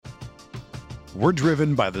We're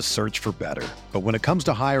driven by the search for better. But when it comes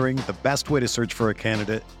to hiring, the best way to search for a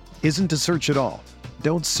candidate isn't to search at all.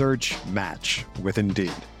 Don't search, match with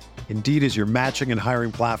Indeed. Indeed is your matching and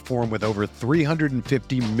hiring platform with over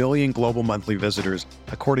 350 million global monthly visitors,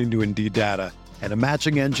 according to Indeed data, and a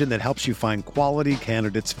matching engine that helps you find quality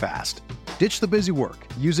candidates fast. Ditch the busy work.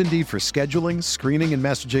 Use Indeed for scheduling, screening, and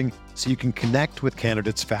messaging so you can connect with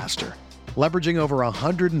candidates faster. Leveraging over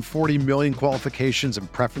 140 million qualifications and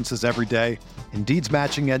preferences every day, Indeed's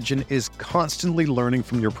matching engine is constantly learning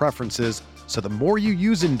from your preferences, so the more you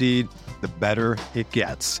use Indeed, the better it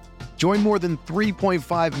gets. Join more than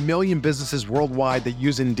 3.5 million businesses worldwide that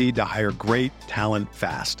use Indeed to hire great talent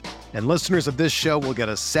fast. And listeners of this show will get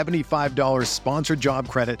a $75 sponsored job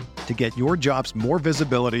credit to get your jobs more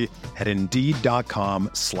visibility at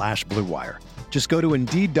Indeed.com/Blue Wire. Just go to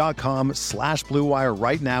Indeed.com/Blue Wire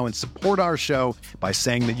right now and support our show by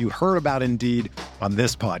saying that you heard about Indeed on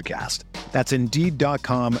this podcast. That's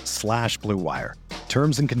Indeed.com/Blue Wire.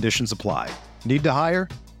 Terms and conditions apply. Need to hire?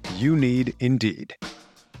 You need Indeed.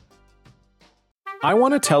 I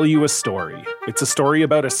want to tell you a story. It's a story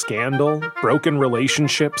about a scandal, broken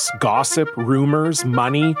relationships, gossip, rumors,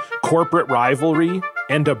 money, corporate rivalry,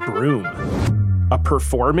 and a broom. A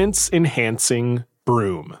performance-enhancing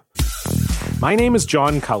broom. My name is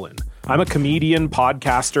John Cullen. I'm a comedian,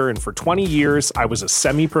 podcaster, and for 20 years, I was a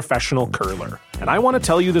semi-professional curler. And I want to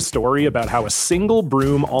tell you the story about how a single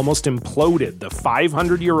broom almost imploded the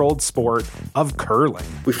 500-year-old sport of curling.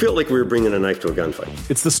 We felt like we were bringing a knife to a gunfight.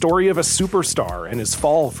 It's the story of a superstar and his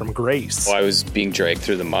fall from grace. Well, I was being dragged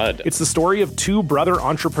through the mud. It's the story of two brother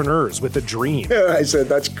entrepreneurs with a dream. I said,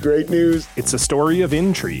 that's great news. It's a story of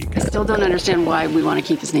intrigue. I still don't understand why we want to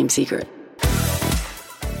keep his name secret.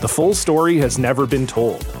 The full story has never been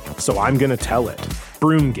told, so I'm going to tell it.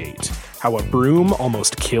 Broomgate, how a broom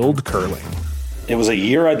almost killed curling. It was a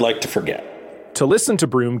year I'd like to forget. To listen to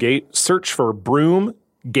Broomgate, search for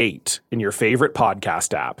Broomgate in your favorite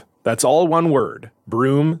podcast app. That's all one word,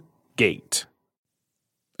 Broomgate.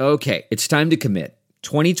 Okay, it's time to commit.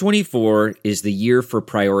 2024 is the year for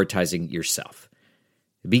prioritizing yourself.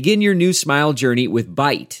 Begin your new smile journey with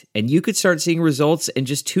Byte, and you could start seeing results in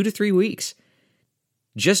just 2 to 3 weeks.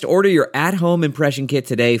 Just order your at-home impression kit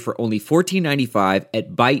today for only $14.95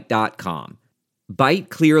 at Byte.com. Byte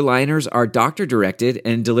clear liners are doctor-directed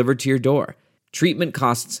and delivered to your door. Treatment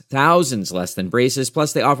costs thousands less than braces,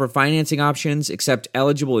 plus they offer financing options, accept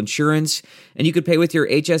eligible insurance, and you could pay with your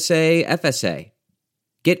HSA, FSA.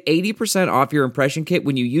 Get 80% off your impression kit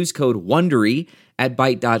when you use code WONDERY at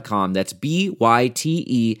Byte.com. That's BYTE.com.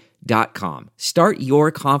 Start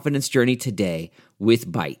your confidence journey today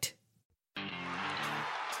with Byte.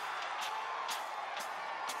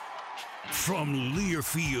 From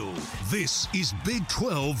Learfield, this is Big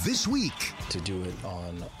 12 This Week. To do it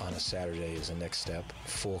on a Saturday is the next step.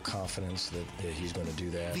 Full confidence that he's going to do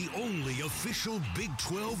that. The only official Big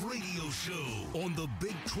 12 radio show on the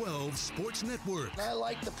Big 12 Sports Network. I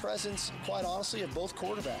like the presence, quite honestly, of both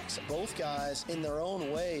quarterbacks. Both guys, in their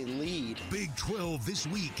own way, lead. Big 12 This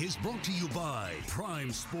Week is brought to you by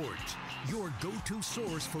Prime Sport, your go-to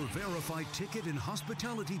source for verified ticket and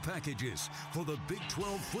hospitality packages for the Big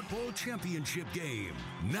 12 Football Championship game.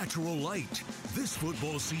 Natural Light. This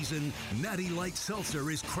football season, Natty Light Seltzer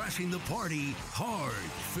is crashing the party hard.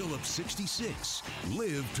 Phillips 66.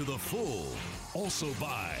 Live to the full. Also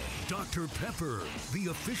by Dr. Pepper, the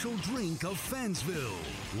official drink of Fansville.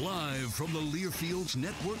 Live from the Learfields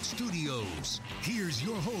Network studios. Here's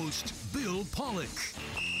your host, Bill Pollock.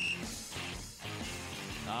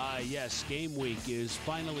 Yes, game week is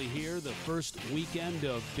finally here, the first weekend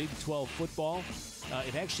of Big 12 football.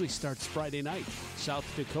 It actually starts Friday night. South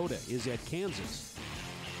Dakota is at Kansas.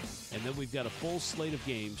 And then we've got a full slate of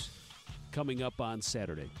games coming up on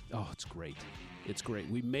Saturday. Oh, it's great. It's great.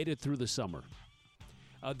 We made it through the summer.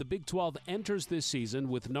 The Big 12 enters this season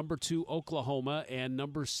with number 2 Oklahoma and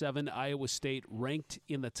number 7 Iowa State ranked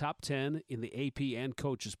in the top 10 in the AP and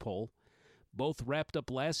coaches poll. Both wrapped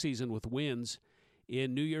up last season with wins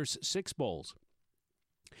in New Year's Six Bowls.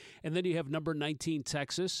 And then you have number 19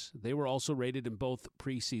 Texas. They were also rated in both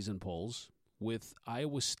preseason polls, with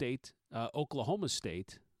Iowa State. Oklahoma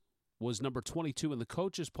State was number 22 in the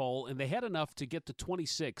coaches poll, and they had enough to get to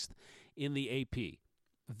 26th in the AP.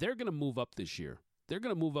 They're going to move up this year. They're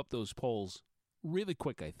going to move up those polls really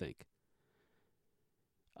quick, I think.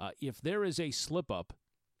 If there is a slip-up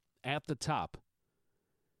at the top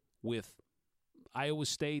with Iowa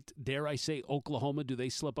State, dare I say Oklahoma, do they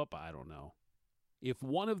slip up? I don't know. If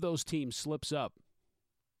one of those teams slips up,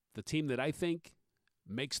 the team that I think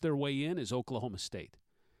makes their way in is Oklahoma State.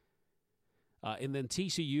 And then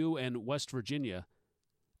TCU and West Virginia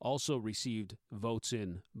also received votes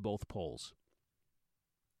in both polls.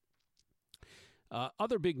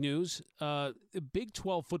 Other big news, Big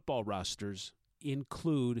 12 football rosters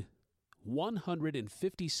include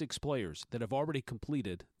 156 players that have already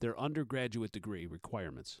completed their undergraduate degree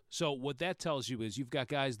requirements. So what that tells you is you've got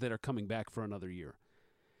guys that are coming back for another year.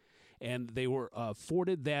 And they were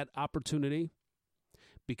afforded that opportunity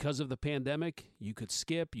because of the pandemic. You could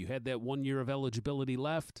skip. You had that 1 year of eligibility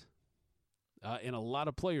left. And a lot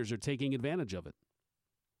of players are taking advantage of it.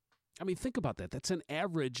 I mean, think about that. That's an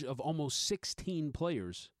average of almost 16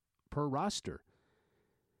 players per roster.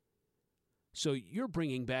 So you're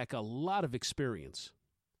bringing back a lot of experience.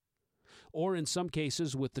 Or in some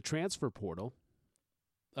cases with the transfer portal,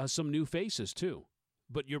 some new faces too.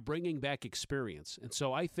 But you're bringing back experience. And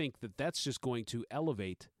so I think that that's just going to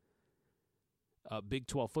elevate Big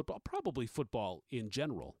 12 football, probably football in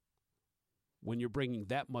general, when you're bringing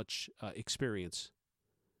that much experience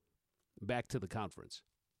back to the conference.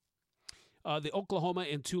 The Oklahoma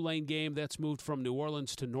and Tulane game, that's moved from New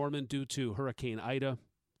Orleans to Norman due to Hurricane Ida.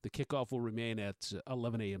 The kickoff will remain at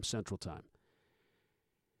 11 a.m. Central Time.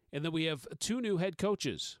 And then we have two new head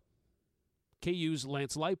coaches, KU's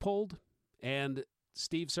Lance Leipold and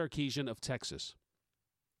Steve Sarkisian of Texas.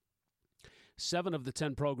 7 of the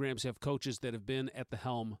 10 programs have coaches that have been at the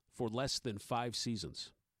helm for less than 5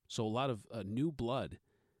 seasons. So a lot of new blood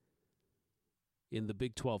in the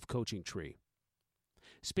Big 12 coaching tree.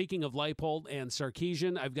 Speaking of Leipold and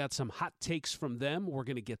Sarkisian, I've got some hot takes from them. We're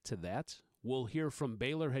going to get to that. We'll hear from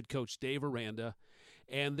Baylor head coach Dave Aranda.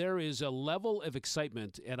 And there is a level of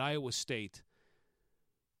excitement at Iowa State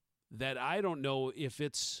that I don't know if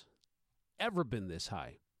it's ever been this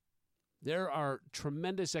high. There are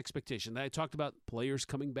tremendous expectations. I talked about players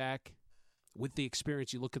coming back with the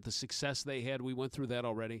experience. You look at the success they had. We went through that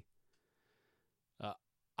already.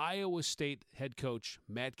 Iowa State head coach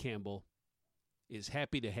Matt Campbell is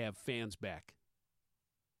happy to have fans back.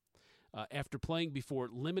 After playing before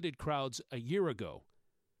limited crowds a year ago,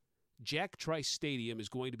 Jack Trice Stadium is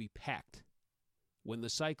going to be packed when the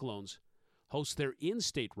Cyclones host their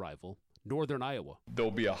in-state rival, Northern Iowa.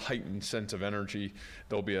 There'll be a heightened sense of energy.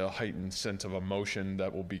 There'll be a heightened sense of emotion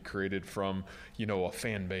that will be created from, a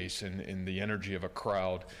fan base and the energy of a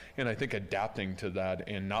crowd. And I think adapting to that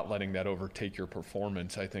and not letting that overtake your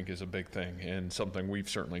performance, I think, is a big thing and something we've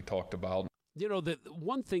certainly talked about. The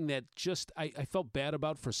one thing that just I felt bad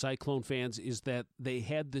about for Cyclone fans is that they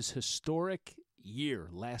had this historic year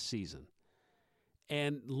last season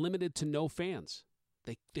and limited to no fans.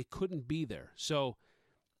 They couldn't be there. So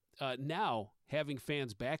now having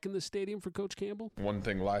fans back in the stadium for Coach Campbell? One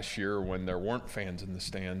thing last year when there weren't fans in the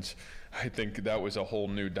stands, I think that was a whole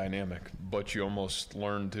new dynamic. But you almost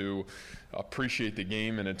learned to appreciate the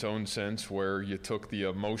game in its own sense, where you took the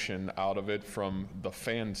emotion out of it from the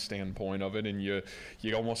fan standpoint of it, and you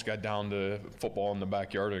almost got down to football in the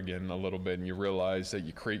backyard again a little bit, and you realized that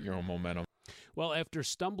you create your own momentum. Well, after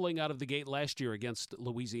stumbling out of the gate last year against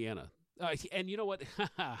Louisiana, and you know what?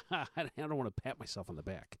 I don't want to pat myself on the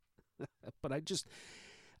back. But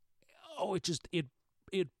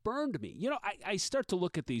it burned me. I start to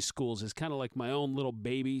look at these schools as kind of like my own little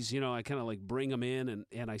babies. I kind of like bring them in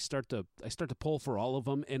and I start to pull for all of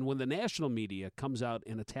them. And when the national media comes out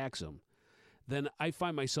and attacks them, then I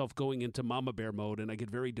find myself going into mama bear mode and I get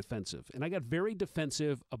very defensive. And I got very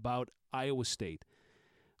defensive about Iowa State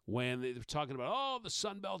when they were talking about, the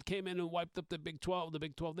Sun Belt came in and wiped up the Big 12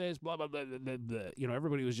 days, blah, blah, blah, blah, blah.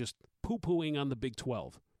 Everybody was just poo-pooing on the Big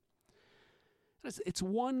 12. It's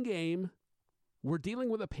one game. We're dealing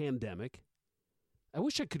with a pandemic. I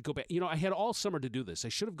wish I could go back. I had all summer to do this. I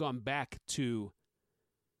should have gone back to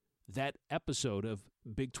that episode of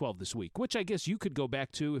Big 12 This Week, which I guess you could go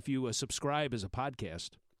back to if you subscribe as a podcast.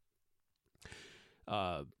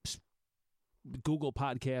 Google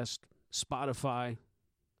Podcast, Spotify,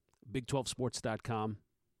 Big12sports.com.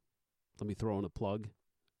 Let me throw in a plug.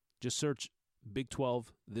 Just search Big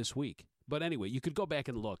 12 This Week. But anyway, you could go back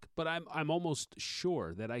and look. But I'm almost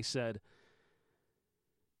sure that I said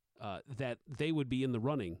that they would be in the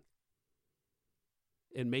running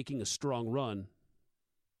and making a strong run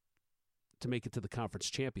to make it to the conference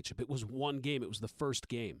championship. It was one game. It was the first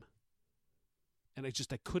game. And I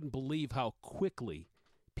couldn't believe how quickly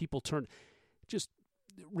people turned. Just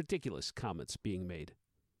ridiculous comments being made.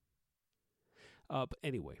 But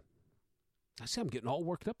anyway, I say I'm getting all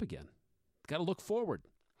worked up again. Got to look forward.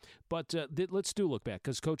 But let's do look back,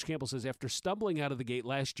 because Coach Campbell says after stumbling out of the gate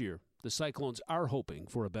last year, the Cyclones are hoping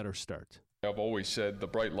for a better start. I've always said the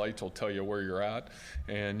bright lights will tell you where you're at.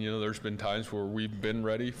 And, there's been times where we've been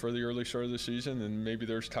ready for the early start of the season, and maybe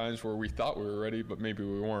there's times where we thought we were ready, but maybe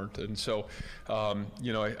we weren't. And so, I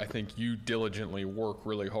think you diligently work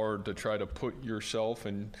really hard to try to put yourself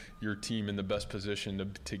and your team in the best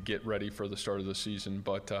position to get ready for the start of the season.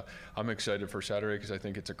 But I'm excited for Saturday because I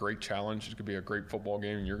think it's a great challenge. It's going to be a great football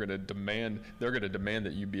game, and they're going to demand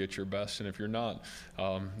that you be at your best. And if you're not,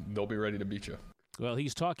 they'll be ready to beat you. Well,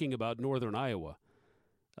 he's talking about Northern Iowa.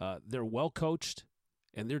 They're well coached,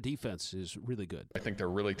 and their defense is really good. I think they're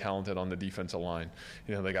really talented on the defensive line.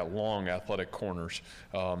 They got long, athletic corners.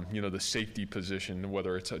 The safety position,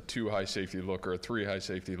 whether it's a 2-high safety look or a 3-high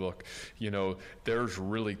safety look, there's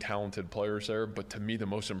really talented players there. But to me, the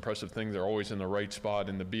most impressive thing, they're always in the right spot,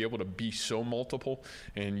 and to be able to be so multiple,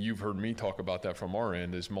 and you've heard me talk about that from our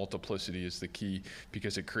end, is multiplicity is the key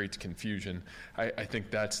because it creates confusion. I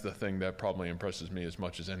think that's the thing that probably impresses me as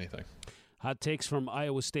much as anything. Hot takes from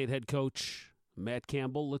Iowa State head coach Matt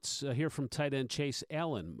Campbell. Let's hear from tight end Chase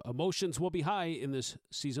Allen. Emotions will be high in this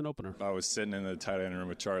season opener. I was sitting in the tight end room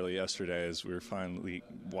with Charlie yesterday as we were finally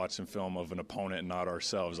watching film of an opponent and not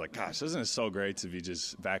ourselves. Like, gosh, isn't it so great to be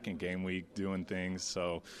just back in game week doing things?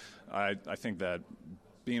 So I think that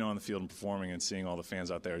being on the field and performing and seeing all the fans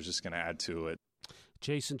out there is just going to add to it.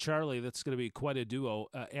 Chase and Charlie, that's going to be quite a duo.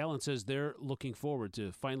 Allen says they're looking forward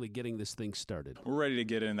to finally getting this thing started. We're ready to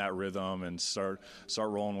get in that rhythm and start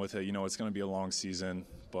rolling with it. It's going to be a long season,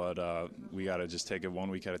 but we got to just take it 1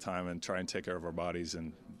 week at a time and try and take care of our bodies,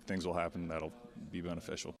 and things will happen that'll be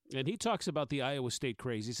beneficial. And he talks about the Iowa State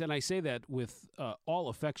Crazies, and I say that with all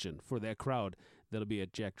affection for that crowd that'll be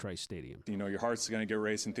at Jack Trice Stadium. Your heart's going to get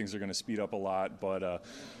racing. Things are going to speed up a lot, but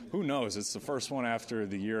who knows? It's the first one after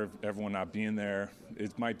the year of everyone not being there.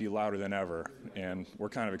 It might be louder than ever, and we're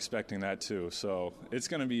kind of expecting that too. So it's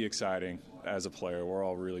going to be exciting as a player. We're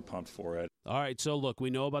all really pumped for it. All right, so look, we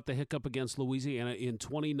know about the hiccup against Louisiana in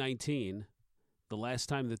 2019. The last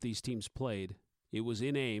time that these teams played, it was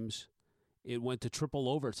in Ames. It went to triple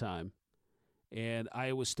overtime, and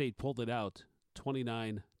Iowa State pulled it out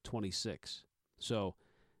 29-26. So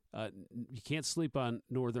you can't sleep on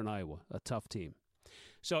Northern Iowa, a tough team.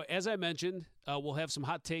 So as I mentioned, we'll have some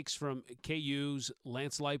hot takes from KU's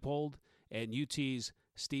Lance Leipold and UT's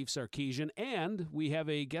Steve Sarkisian, and we have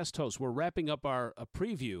a guest host. We're wrapping up a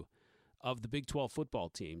preview of the Big 12 football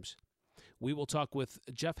teams. We will talk with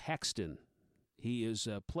Jeff Hexton. He is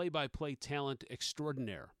a play-by-play talent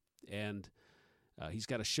extraordinaire, and he's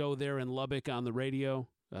got a show there in Lubbock on the radio,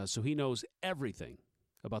 so he knows everything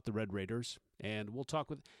about the Red Raiders. And we'll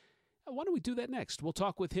talk with why don't we do that next? We'll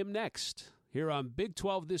talk with him next here on Big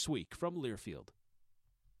 12 This Week from Learfield.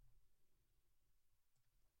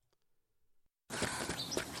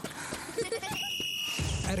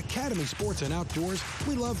 At Academy Sports and Outdoors,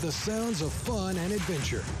 we love the sounds of fun and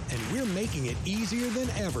adventure, and we're making it easier than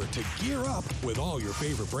ever to gear up with all your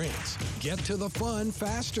favorite brands. Get to the fun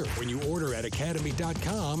faster when you order at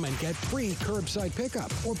academy.com and get free curbside pickup,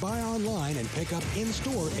 or buy online and pick up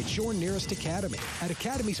in-store at your nearest Academy. At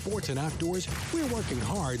Academy Sports and Outdoors, we're working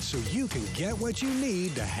hard so you can get what you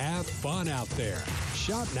need to have fun out there.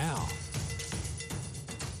 Shop now.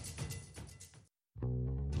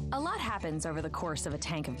 A lot happens over the course of a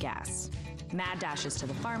tank of gas. Mad dashes to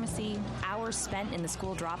the pharmacy, hours spent in the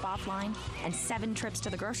school drop-off line, and 7 trips to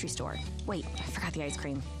the grocery store. Wait, I forgot the ice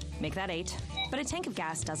cream. Make that 8. But a tank of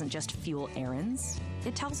gas doesn't just fuel errands.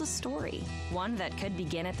 It tells a story. One that could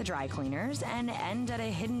begin at the dry cleaners and end at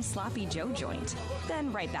a hidden Sloppy Joe joint.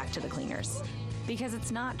 Then right back to the cleaners. Because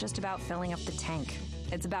it's not just about filling up the tank.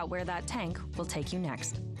 It's about where that tank will take you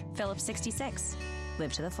next. Phillips 66.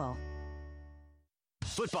 Live to the full.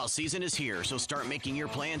 Football season is here, so start making your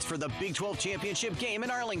plans for the Big 12 Championship game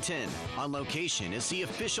in Arlington. On Location is the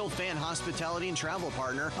official fan hospitality and travel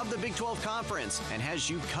partner of the Big 12 Conference and has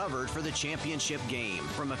you covered for the championship game.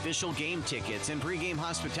 From official game tickets and pregame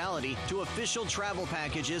hospitality to official travel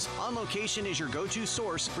packages, On Location is your go-to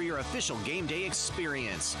source for your official game day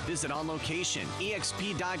experience. Visit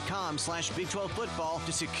onlocationexp.com/Big 12 football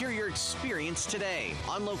to secure your experience today.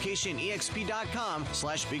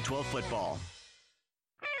 onlocationexp.com/Big 12 football.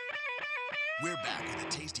 We're back with a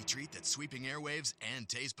tasty treat that's sweeping airwaves and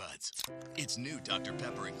taste buds. It's new Dr.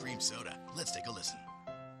 Pepper and Cream Soda. Let's take a listen.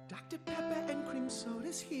 Dr. Pepper and Cream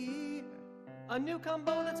Soda's here. A new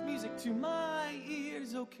combo that's music to my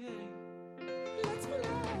ears, okay. Let's play.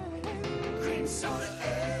 Cream Soda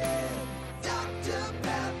and Dr.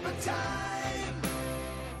 Pepper time.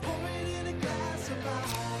 Pour it in a glass of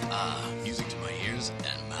ice. Music to my ears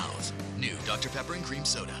and mouth. New Dr. Pepper and Cream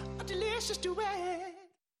Soda. A delicious duet.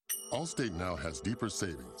 Allstate now has deeper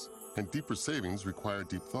savings, and deeper savings require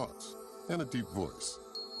deep thoughts. and a deep voice,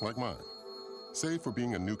 like mine. Save for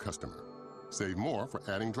being a new customer. Save more for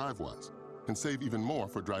adding DriveWise. And save even more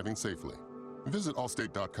for driving safely. Visit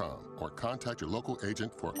Allstate.com or contact your local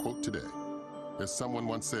agent for a quote today. As someone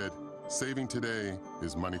once said, saving today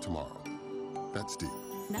is money tomorrow. That's deep.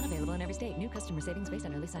 Not available in every state. New customer savings based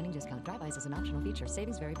on early signing discount. DriveWise is an optional feature.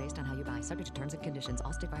 Savings vary based on how you buy. Subject to terms and conditions.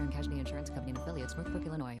 Allstate Fire and Casualty Insurance Company and affiliates. Northbrook,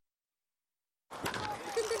 Illinois.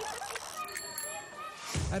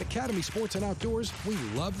 At Academy Sports and Outdoors, we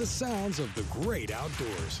love the sounds of the great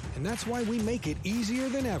outdoors. And that's why we make it easier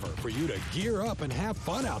than ever for you to gear up and have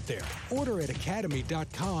fun out there. Order at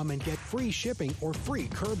academy.com and get free shipping or free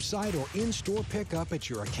curbside or in-store pickup at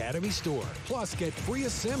your Academy store. Plus, get free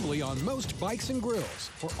assembly on most bikes and grills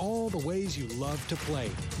for all the ways you love to play.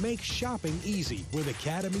 Make shopping easy with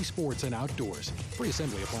Academy Sports and Outdoors. Free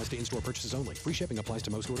assembly applies to in-store purchases only. Free shipping applies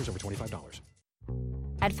to most orders over $25.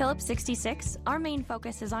 At Phillips 66, our main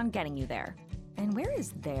focus is on getting you there. And where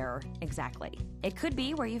is there exactly? It could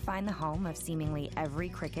be where you find the home of seemingly every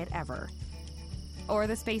cricket ever. Or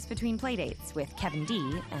the space between playdates with Kevin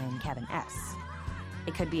D and Kevin S.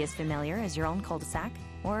 It could be as familiar as your own cul-de-sac,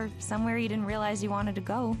 or somewhere you didn't realize you wanted to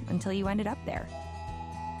go until you ended up there.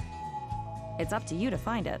 It's up to you to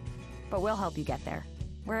find it, but we'll help you get there,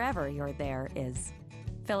 wherever your there is.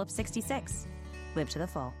 Phillips 66. Live to the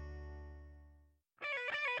full.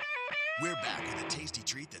 We're back with a tasty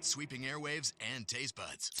treat that's sweeping airwaves and taste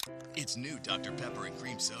buds. It's new Dr. Pepper and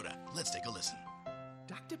Cream Soda. Let's take a listen.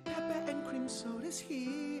 Dr. Pepper and Cream Soda's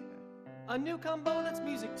here. A new combo that's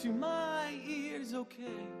music to my ears,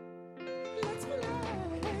 okay. Let's play.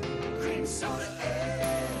 Cream Soda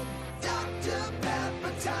and Dr.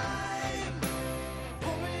 Pepper time.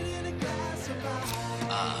 Pour it in a glass of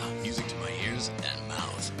ice. Music to my ears and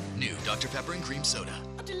mouth. New Dr. Pepper and Cream Soda.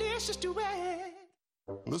 A delicious duet.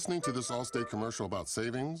 Listening to this Allstate commercial about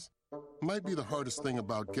savings might be the hardest thing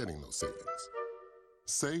about getting those savings.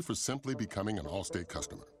 Save for simply becoming an Allstate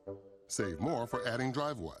customer. Save more for adding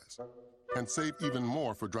DriveWise. And save even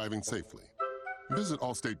more for driving safely. Visit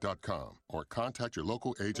Allstate.com or contact your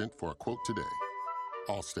local agent for a quote today.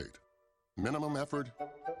 Allstate. Minimum effort,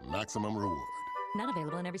 maximum reward. Not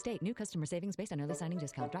available in every state. New customer savings based on early signing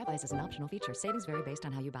discount. DriveWise is an optional feature. Savings vary based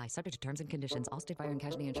on how you buy. Subject to terms and conditions. Allstate Fire and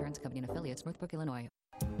Casualty Insurance Company and affiliates. Northbrook, Illinois.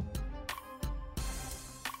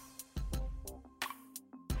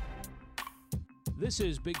 This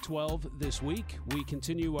is Big 12 This Week. We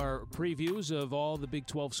continue our previews of all the Big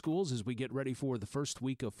 12 schools as we get ready for the first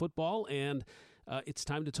week of football, and it's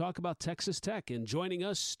time to talk about Texas Tech. And joining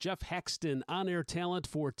us, Jeff Haxton, on-air talent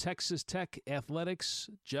for Texas Tech Athletics.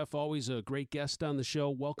 Jeff, always a great guest on the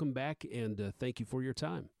show. Welcome back, and thank you for your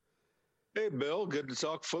time. Hey, Bill. Good to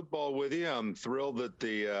talk football with you. I'm thrilled that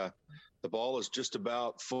the ball is just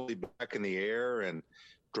about fully back in the air, and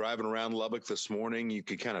driving around Lubbock this morning, you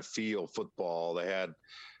could kind of feel football. They had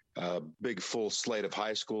a big full slate of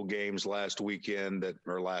high school games last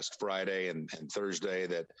Friday and Thursday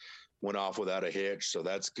that went off without a hitch. So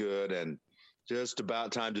that's good. And just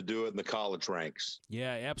about time to do it in the college ranks.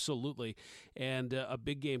 Yeah, absolutely. And a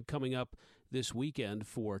big game coming up this weekend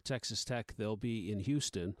for Texas Tech. They'll be in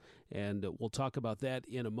Houston, and we'll talk about that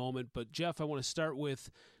in a moment. But, Jeff, I want to start with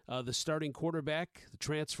the starting quarterback, the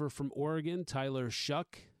transfer from Oregon, Tyler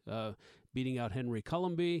Shuck, beating out Henry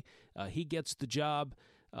Cullumby. He gets the job.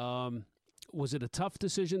 Was it a tough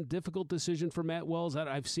decision, difficult decision for Matt Wells?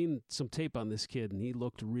 I've seen some tape on this kid, and he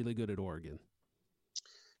looked really good at Oregon.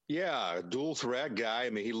 Yeah, dual threat guy. I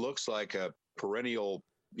mean, he looks like a perennial,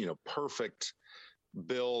 perfect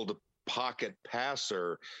build pocket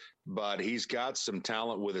passer, but he's got some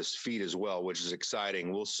talent with his feet as well, which is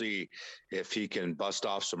exciting. We'll see if he can bust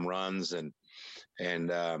off some runs and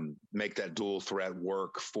make that dual threat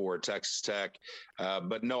work for Texas Tech.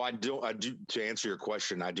 But no, I do. To answer your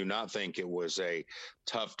question, I do not think it was a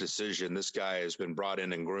tough decision. This guy has been brought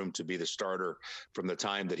in and groomed to be the starter from the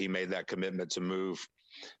time that he made that commitment to move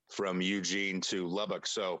from Eugene to Lubbock.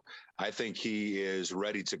 So I think he is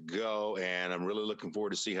ready to go, and I'm really looking forward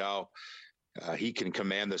to see how he can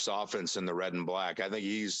command this offense in the red and black. I think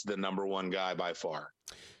he's the number one guy by far.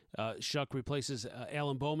 Shuck replaces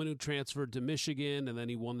Alan Bowman, who transferred to Michigan, and then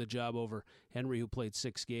he won the job over Henry, who played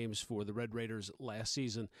 6 games for the Red Raiders last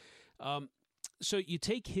season. So you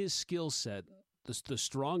take his skill set, the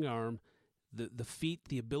strong arm, the feet,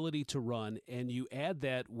 the ability to run, and you add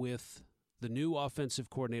that with the new offensive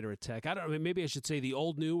coordinator at Tech. Maybe I should say the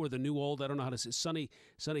old new or the new old. I don't know how to say. Sonny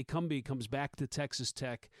Cumbie comes back to Texas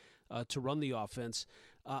Tech to run the offense.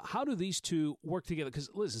 How do these two work together? Because,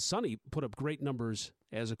 listen, Sonny put up great numbers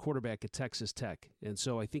as a quarterback at Texas Tech, and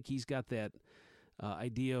so I think he's got that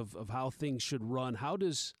idea of how things should run. How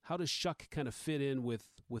does Shuck kind of fit in with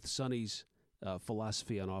Sonny's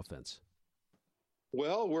philosophy on offense?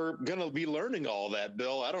 Well, we're going to be learning all that,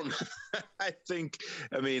 Bill. I think,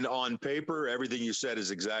 on paper, everything you said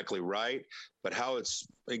is exactly right. But how it's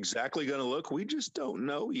exactly going to look, we just don't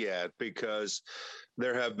know yet, because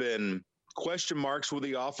there have been question marks with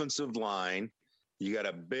the offensive line. You got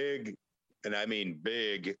a big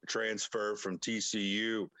transfer from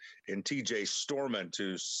TCU in TJ Storment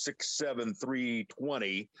to 6'7",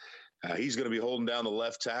 320. He's going to be holding down the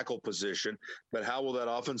left tackle position, but how will that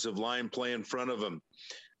offensive line play in front of him?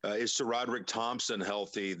 Is SaRodorick Thompson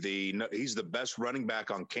healthy? He's the best running back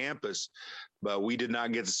on campus, but we did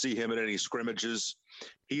not get to see him in any scrimmages.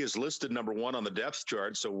 He is listed number 1 on the depth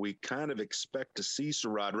chart, so we kind of expect to see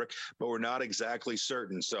SaRodorick, but we're not exactly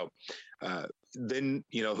certain. So then,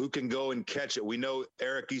 who can go and catch it? We know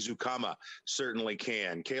Eric Izukama certainly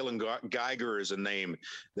can. Kalen Geiger is a name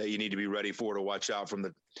that you need to be ready for, to watch out from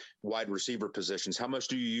the wide receiver positions. How much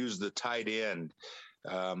do you use the tight end?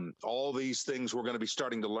 All these things we're going to be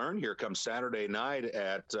starting to learn here come Saturday night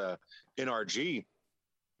at NRG.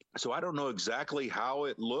 So I don't know exactly how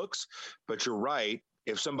it looks, but you're right.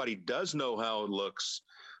 If somebody does know how it looks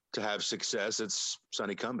to have success, it's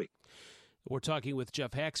Sonny Cumbie. We're talking with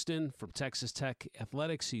Jeff Haxton from Texas Tech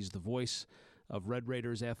Athletics. He's the voice of Red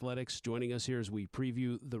Raiders Athletics, joining us here as we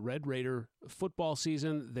preview the Red Raider football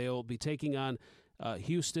season. They'll be taking on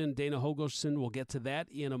Houston. Dana Holgorsen, we'll get to that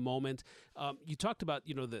in a moment. You talked about,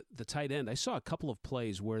 the tight end. I saw a couple of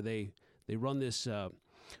plays where they run this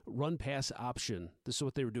run-pass option. This is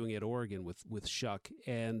what they were doing at Oregon with Shuck.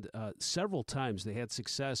 And several times they had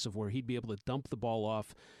success of where he'd be able to dump the ball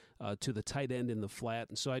off to the tight end in the flat.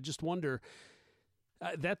 And so I just wonder,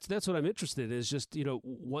 that's what I'm interested in, is just,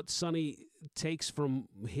 what Sonny takes from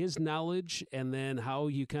his knowledge and then how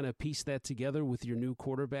you kind of piece that together with your new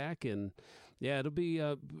quarterback. And, yeah, it'll be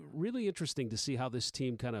really interesting to see how this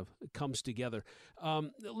team kind of comes together.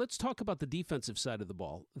 Let's talk about the defensive side of the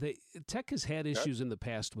ball. Tech has had issues in the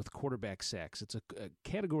past with quarterback sacks. It's a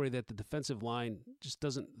category that the defensive line just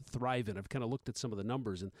doesn't thrive in. I've kind of looked at some of the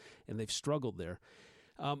numbers, and they've struggled there.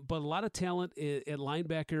 But a lot of talent at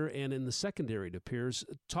linebacker and in the secondary, it appears.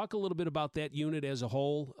 Talk a little bit about that unit as a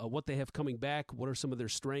whole, what they have coming back, what are some of their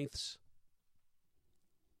strengths?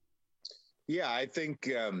 Yeah, I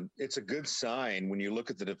think it's a good sign when you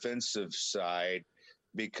look at the defensive side,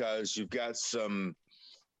 because you've got some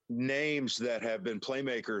names that have been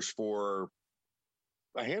playmakers for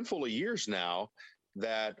a handful of years now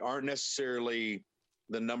that aren't necessarily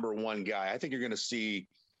the number one guy. I think you're going to see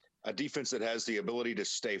a defense that has the ability to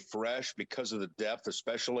stay fresh because of the depth,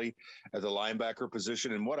 especially at the linebacker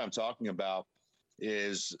position. And what I'm talking about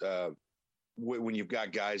is when you've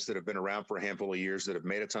got guys that have been around for a handful of years that have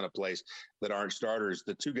made a ton of plays that aren't starters.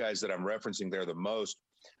 The two guys that I'm referencing there the most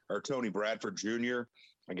are Tony Bradford Jr.,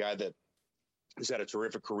 a guy that has had a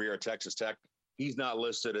terrific career at Texas Tech. He's not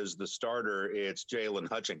listed as the starter. It's Jalen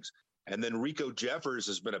Hutchings. And then Rico Jeffers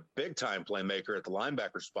has been a big-time playmaker at the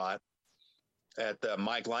linebacker spot. At the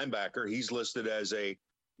Mike linebacker, he's listed as a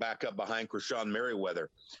backup behind Krishawn Merriweather.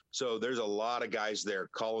 So there's a lot of guys there.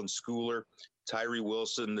 Colin Schooler, Tyree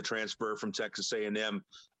Wilson, the transfer from Texas A&M,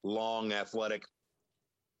 long, athletic.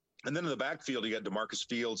 And then in the backfield, you got DeMarcus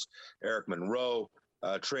Fields, Eric Monroe,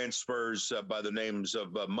 transfers by the names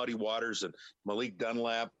of Muddy Waters and Malik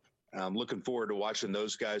Dunlap. I'm looking forward to watching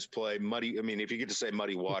those guys play. If you get to say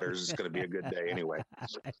Muddy Waters, it's going to be a good day anyway.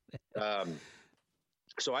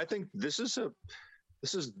 So I think this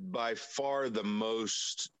is by far the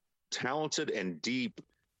most talented and deep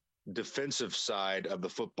defensive side of the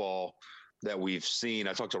football that we've seen.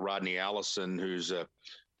 I talked to Rodney Allison, who's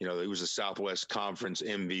he was a Southwest Conference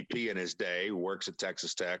MVP in his day, who works at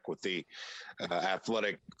Texas Tech with the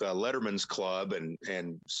athletic Letterman's Club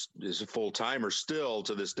and is a full-timer still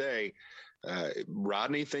to this day.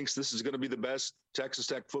 Rodney thinks this is going to be the best Texas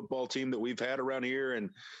Tech football team that we've had around here in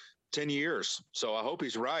 10 years. So I hope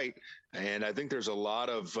he's right. And I think there's a lot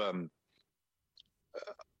of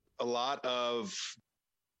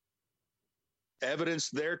evidence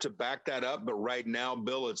there to back that up. But right now,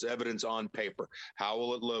 Bill, it's evidence on paper. How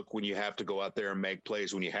will it look when you have to go out there and make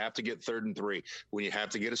plays, when you have to get 3rd and 3, when you have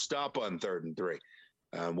to get a stop on 3rd and 3?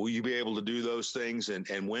 Will you be able to do those things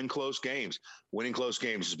and win close games? Winning close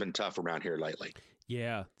games has been tough around here lately.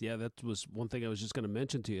 Yeah, that was one thing I was just going to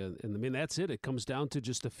mention to you. And that's it. It comes down to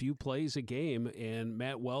just a few plays a game. And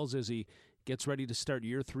Matt Wells, as he gets ready to start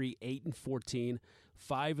year 3, 8-14,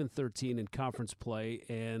 5-13 in conference play.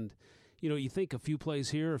 And, you think a few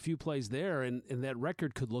plays here, a few plays there, and that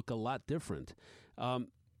record could look a lot different.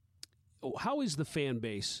 How is the fan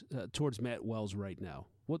base towards Matt Wells right now?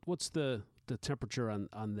 What's the temperature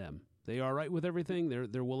on them? They all right with everything?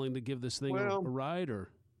 They're willing to give this thing a ride,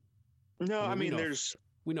 or no? I mean,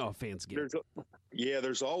 we know how fans get.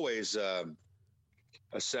 There's always a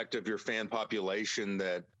sect of your fan population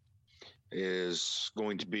that is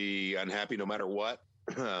going to be unhappy no matter what.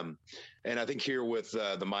 And I think here with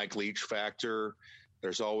the Mike Leach factor,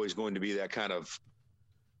 there's always going to be that kind of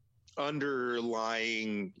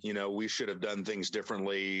underlying, we should have done things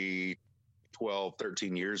differently 12,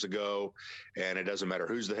 13 years ago, and it doesn't matter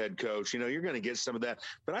who's the head coach. You're going to get some of that.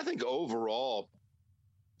 But I think overall,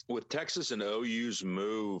 with Texas and OU's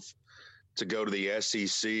move to go to the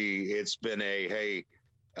SEC, it's been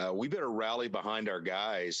we better rally behind our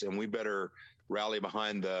guys, and we better rally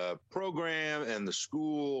behind the program and the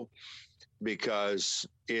school, because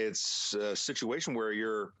it's a situation where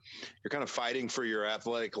you're kind of fighting for your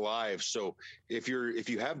athletic life. So if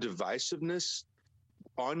you have divisiveness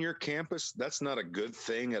on your campus, that's not a good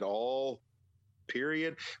thing at all,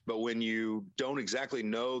 period. But when you don't exactly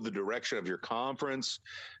know the direction of your conference,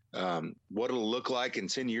 what it'll look like in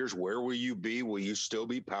 10 years, where will you be? Will you still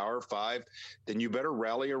be Power 5? Then you better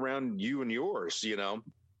rally around you and yours,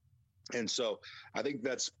 And so I think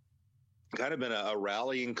that's kind of been a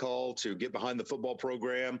rallying call to get behind the football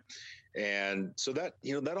program. And so that,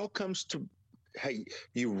 that all comes to, hey,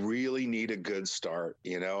 you really need a good start,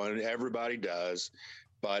 and everybody does.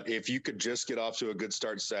 But if you could just get off to a good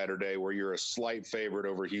start Saturday, where you're a slight favorite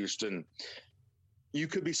over Houston, you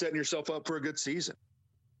could be setting yourself up for a good season.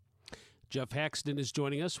 Jeff Haxton is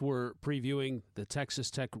joining us. We're previewing the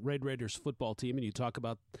Texas Tech Red Raiders football team, and you talk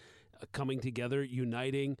about coming together,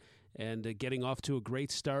 uniting, and getting off to a great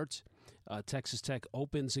start. Texas Tech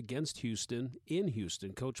opens against Houston in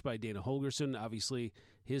Houston, coached by Dana Holgorsen. Obviously,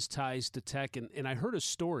 his ties to Tech. And I heard a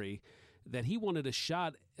story that he wanted a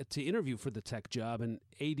shot to interview for the Tech job, and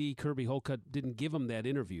A.D. Kirby Hocutt didn't give him that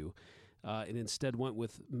interview and instead went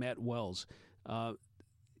with Matt Wells.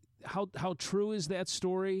 How true is that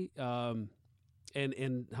story?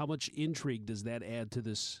 And how much intrigue does that add to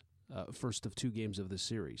this first of two games of this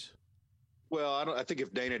series? Well, I think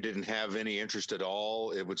if Dana didn't have any interest at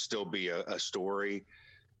all, it would still be a story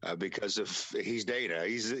because he's Dana.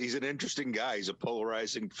 He's an interesting guy. He's a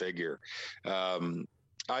polarizing figure.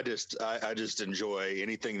 I just enjoy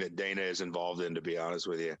anything that Dana is involved in, to be honest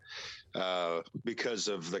with you, because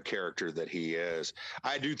of the character that he is.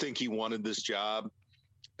 I do think he wanted this job,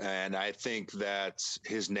 and I think that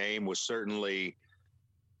his name was certainly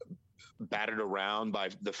batted around by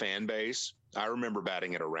the fan base. I remember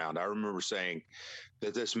batting it around. I remember saying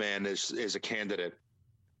that this man is a candidate.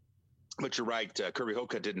 But you're right. Kirby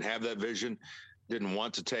Hocutt didn't have that vision, didn't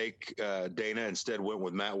want to take Dana, instead went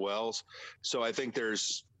with Matt Wells. So I think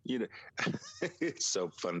there's, it's so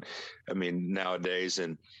fun. I mean, nowadays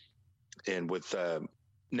and with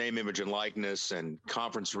name, image, and likeness and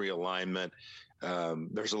conference realignment,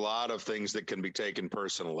 there's a lot of things that can be taken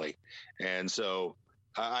personally. And so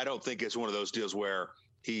I don't think it's one of those deals where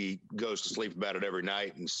he goes to sleep about it every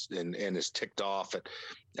night and is ticked off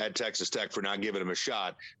at Texas Tech for not giving him a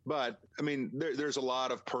shot. But, I mean, there's a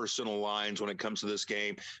lot of personal lines when it comes to this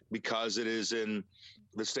game because it is in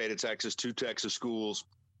the state of Texas, two Texas schools.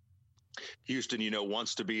 Houston,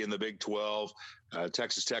 wants to be in the Big 12.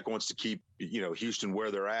 Texas Tech wants to keep, Houston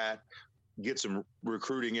where they're at, get some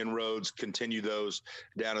recruiting inroads, continue those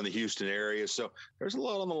down in the Houston area. So there's a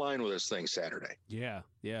lot on the line with this thing Saturday. Yeah,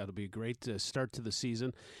 it'll be a great start to the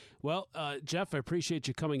season. Well, Jeff, I appreciate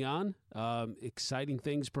you coming on. Exciting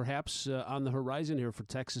things perhaps on the horizon here for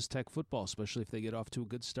Texas Tech football, especially if they get off to a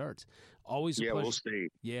good start. Always a pleasure. We'll see.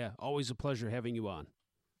 Yeah, always a pleasure having you on.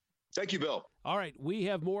 Thank you, Bill. All right, we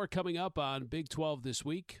have more coming up on Big 12 this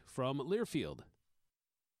week from Learfield.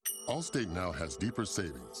 Allstate now has deeper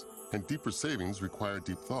savings. And deeper savings require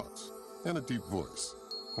deep thoughts and a deep voice,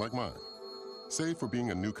 like mine. Save for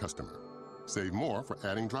being a new customer. Save more for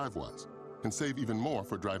adding DriveWise. And save even more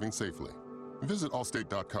for driving safely. Visit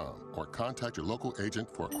Allstate.com or contact your local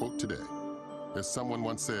agent for a quote today. As someone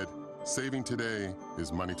once said, saving today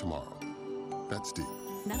is money tomorrow. That's deep.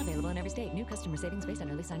 Not available in every state. New customer savings based on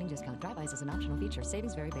early signing discount. DriveWise is an optional feature.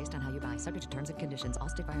 Savings vary based on how you buy. Subject to terms and conditions.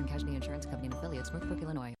 Allstate Fire and Casualty Insurance Company and affiliates. Northbrook,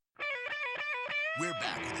 Illinois. We're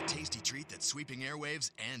back with a tasty treat that's sweeping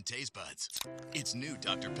airwaves and taste buds. It's new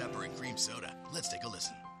Dr. Pepper and Cream Soda. Let's take a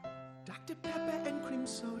listen. Dr. Pepper and Cream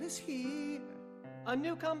Soda's here. A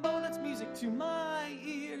new combo that's music to my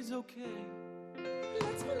ears, okay.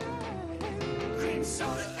 Let's play. Cream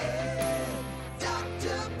Soda and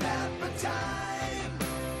Dr. Pepper time.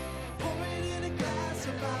 Pour it in a glass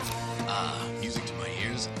of ice. Music to my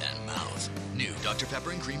ears and mouth. New Dr.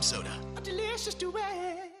 Pepper and Cream Soda. delicious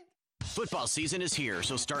duet. Football season is here,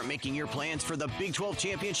 so start making your plans for the Big 12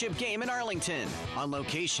 Championship game in Arlington. On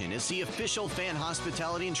Location is the official fan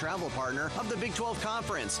hospitality and travel partner of the Big 12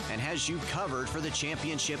 Conference and has you covered for the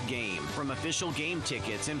championship game. From official game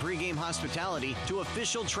tickets and pregame hospitality to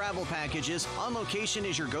official travel packages, On Location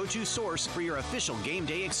is your go-to source for your official game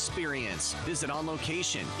day experience. Visit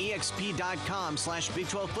OnLocationEXP.com/Big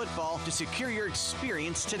 12 football to secure your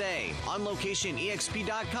experience today.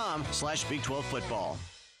 OnLocationEXP.com/Big 12 football.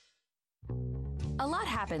 A lot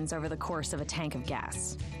happens over the course of a tank of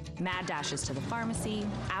gas. Mad dashes to the pharmacy,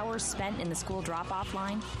 hours spent in the school drop-off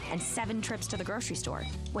line, and 7 trips to the grocery store.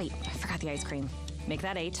 Wait, I forgot the ice cream. Make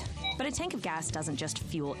that 8. But a tank of gas doesn't just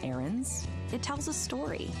fuel errands. It tells a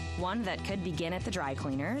story. One that could begin at the dry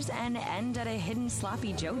cleaners and end at a hidden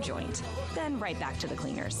Sloppy Joe joint. Then right back to the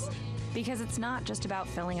cleaners. Because it's not just about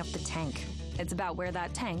filling up the tank. It's about where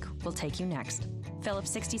that tank will take you next.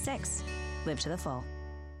 Phillips 66. Live to the full.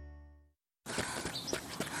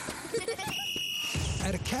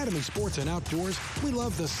 At Academy Sports and Outdoors, we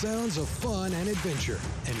love the sounds of fun and adventure,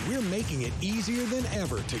 and we're making it easier than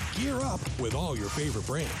ever to gear up with all your favorite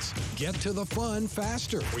brands. Get to the fun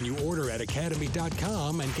faster when you order at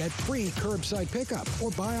academy.com and get free curbside pickup, or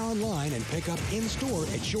buy online and pick up in-store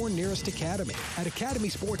at your nearest Academy. At Academy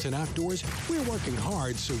Sports and Outdoors, we're working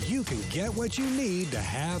hard so you can get what you need to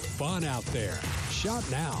have fun out there. Shop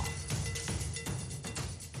now.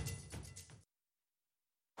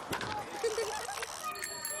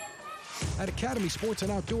 At Academy Sports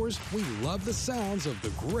and Outdoors, we love the sounds of the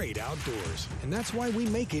great outdoors. And that's why we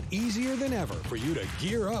make it easier than ever for you to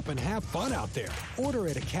gear up and have fun out there. Order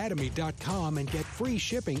at academy.com and get free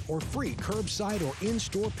shipping or free curbside or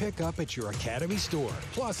in-store pickup at your Academy store.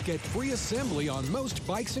 Plus, get free assembly on most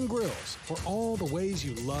bikes and grills for all the ways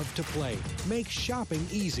you love to play. Make shopping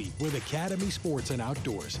easy with Academy Sports and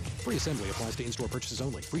Outdoors. Free assembly applies to in-store purchases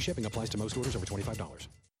only. Free shipping applies to most orders over $25.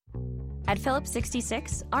 At Phillips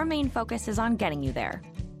 66, our main focus is on getting you there.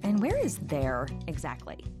 And where is there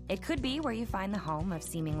exactly? It could be where you find the home of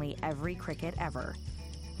seemingly every cricket ever.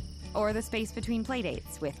 Or the space between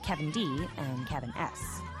playdates with Kevin D and Kevin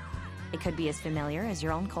S. It could be as familiar as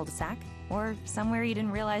your own cul-de-sac, or somewhere you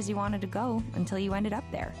didn't realize you wanted to go until you ended up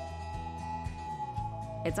there.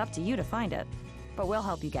 It's up to you to find it, but we'll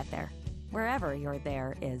help you get there. Wherever your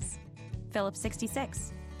there is. Phillips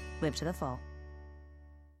 66. Live to the full.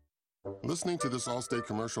 Listening to this Allstate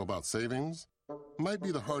commercial about savings might be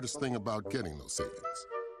the hardest thing about getting those savings.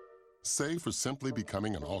 Save for simply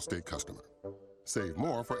becoming an Allstate customer. Save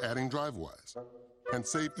more for adding DriveWise. And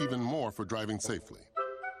save even more for driving safely.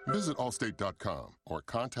 Visit Allstate.com or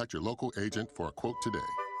contact your local agent for a quote today.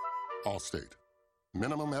 Allstate.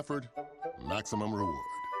 Minimum effort, maximum reward.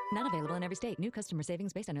 Not available in every state. New customer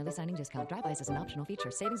savings based on early signing discount. Drive-bys is an optional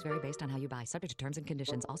feature. Savings vary based on how you buy. Subject to terms and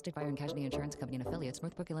conditions. Allstate Fire and Casualty Insurance Company and Affiliates,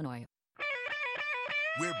 Northbrook, Illinois.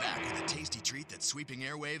 We're back with a tasty treat that's sweeping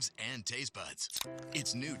airwaves and taste buds.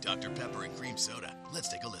 It's new Dr. Pepper and Cream Soda. Let's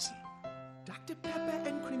take a listen. Dr. Pepper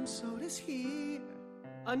and Cream Soda's here.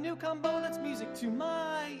 A new combo that's music to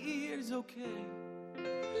my ears, okay.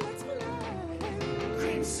 Let's play.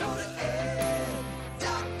 Cream Soda and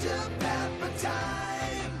Dr. Pepper time.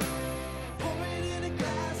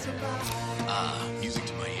 Music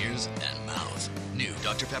to my ears and mouth. New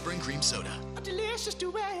Dr. Pepper and Cream Soda. A delicious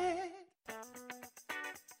duet.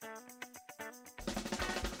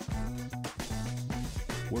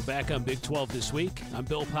 We're back on Big 12 this week. I'm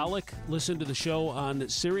Bill Pollock. Listen to the show on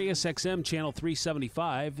Sirius XM Channel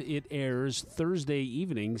 375. It airs Thursday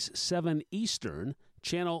evenings, 7 Eastern,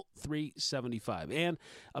 Channel 375. And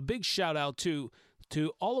a big shout out to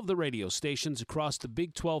all of the radio stations across the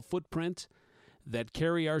Big 12 footprint that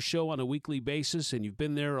carry our show on a weekly basis, and you've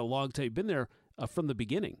been there a long time. You've been there from the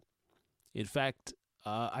beginning. In fact,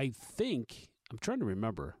 I'm trying to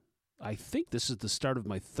remember. I think this is the start of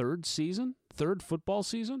my third football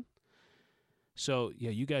season. So, yeah,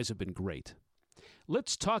 you guys have been great.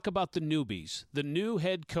 Let's talk about the newbies, the new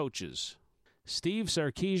head coaches. Steve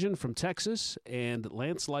Sarkisian from Texas and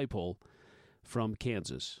Lance Leipold from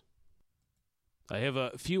Kansas. I have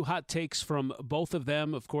a few hot takes from both of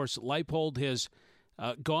them. Of course, Leipold has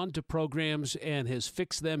gone to programs and has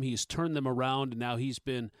fixed them. He's turned them around, and now he's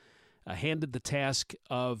been handed the task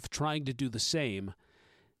of trying to do the same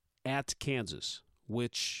at Kansas,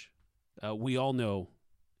 which we all know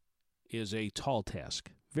is a tall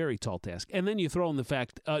task, very tall task. And then you throw in the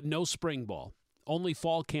fact, no spring ball. only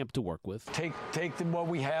fall camp to work with. Take what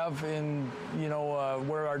we have in,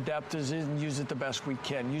 where our depth is and use it the best we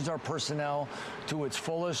can. Use our personnel to its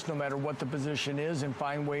fullest, no matter what the position is, and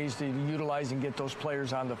find ways to utilize and get those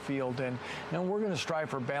players on the field. And we're going to strive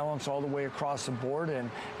for balance all the way across the board. And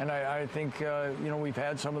I think, we've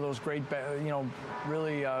had some of those great,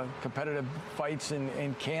 really competitive fights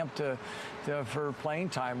in camp for playing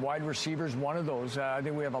time. Wide receivers, one of those. I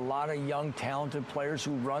think we have a lot of young, talented players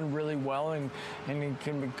who run really well and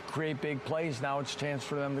can create big plays. Now it's a chance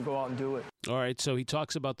for them to go out and do it. All right, so he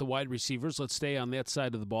talks about the wide receivers. Let's stay on that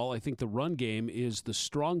side of the ball. I think the run game is the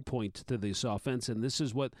strong point to this offense, and this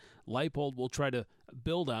is what Leipold will try to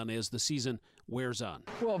build on as the season wears on.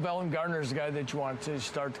 Well, Velen Gardner is a guy that you want to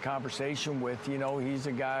start the conversation with. He's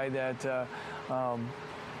a guy that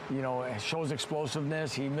shows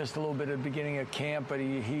explosiveness. He missed a little bit at the beginning of camp, but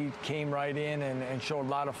he came right in and showed a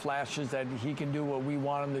lot of flashes that he can do what we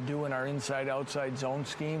want him to do in our inside-outside zone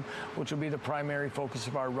scheme, which will be the primary focus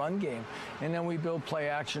of our run game. And then we build play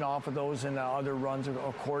action off of those and other runs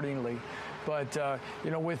accordingly. But,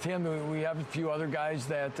 with him, we have a few other guys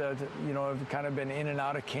that, have kind of been in and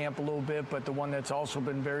out of camp a little bit. But the one that's also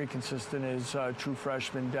been very consistent is true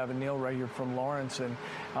freshman Devin Neal right here from Lawrence. And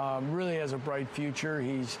really has a bright future.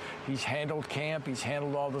 He's handled camp. He's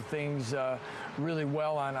handled all the things really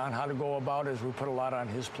well on how to go about it, as we put a lot on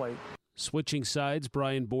his plate. Switching sides,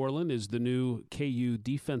 Brian Borland is the new KU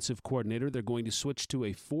defensive coordinator. They're going to switch to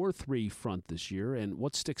a 4-3 front this year. And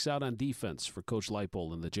what sticks out on defense for Coach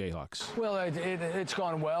Leipold and the Jayhawks? Well, it's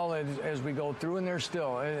gone well as we go through, and there's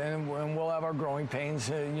still, and we'll have our growing pains,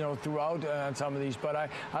 throughout on some of these. But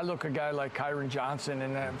I look at a guy like Kyron Johnson,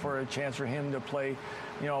 and for a chance for him to play,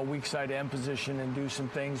 a weak side end position and do some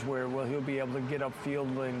things where he'll be able to get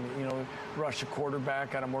upfield and rush a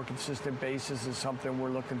quarterback on a more consistent basis is something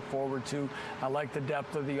we're looking forward to. I like the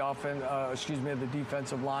depth of the the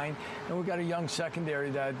defensive line, and we've got a young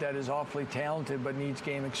secondary that is awfully talented but needs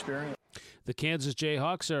game experience. The Kansas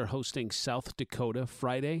Jayhawks are hosting South Dakota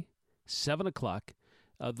Friday, 7 o'clock.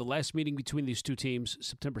 The last meeting between these two teams,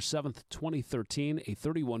 September 7th, 2013, a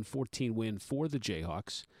 31-14 win for the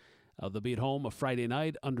Jayhawks. They'll be at home a Friday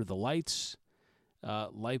night under the lights.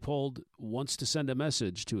 Leipold wants to send a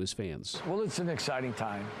message to his fans. Well, it's an exciting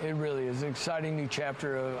time. It really is an exciting new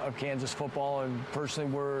chapter of Kansas football. And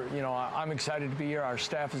personally, I'm excited to be here. Our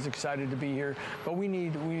staff is excited to be here. But we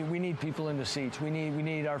need people in the seats. We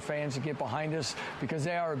need our fans to get behind us because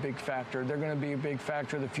they are a big factor. They're going to be a big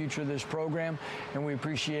factor of the future of this program, and we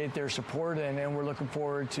appreciate their support. And we're looking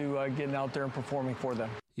forward to getting out there and performing for them.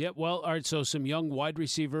 Yeah, well, all right, so some young wide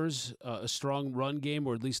receivers, a strong run game,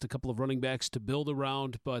 or at least a couple of running backs to build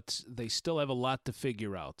around, but they still have a lot to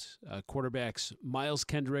figure out. Quarterbacks Miles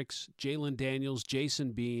Kendricks, Jalen Daniels,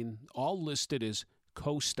 Jason Bean, all listed as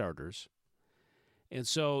co-starters. And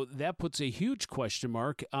so that puts a huge question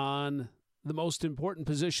mark on the most important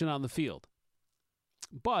position on the field.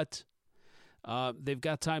 But they've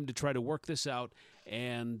got time to try to work this out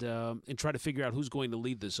and try to figure out who's going to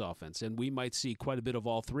lead this offense. And we might see quite a bit of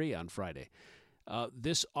all three on Friday.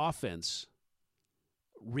 This offense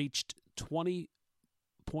reached 20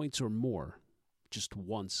 points or more just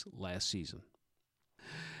once last season.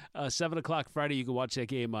 7 o'clock Friday, you can watch that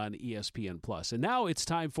game on ESPN+. And now it's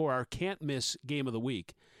time for our can't-miss Game of the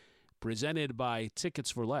Week, presented by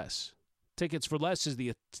Tickets for Less. Tickets for Less is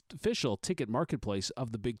the official ticket marketplace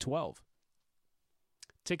of the Big 12.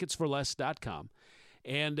 Ticketsforless.com.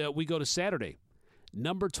 And we go to Saturday.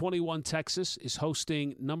 Number 21 Texas is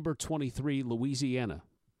hosting number 23 Louisiana.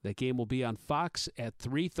 That game will be on Fox at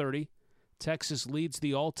 3:30. Texas leads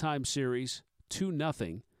the all-time series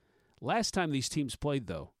 2-0. Last time these teams played,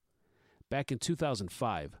 though, back in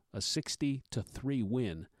 2005, a 60-3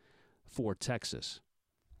 win for Texas.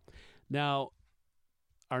 Now,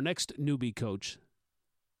 our next newbie coach,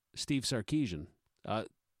 Steve Sarkisian,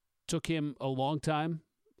 took him a long time,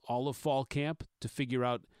 all of fall camp, to figure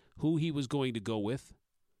out who he was going to go with.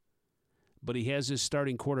 But he has his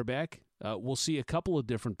starting quarterback. We'll see a couple of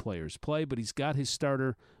different players play, but he's got his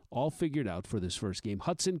starter all figured out for this first game.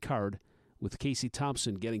 Hudson Card with Casey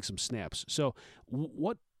Thompson getting some snaps. So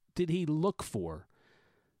what did he look for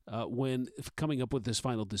when coming up with this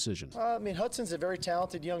final decision? Hudson's a very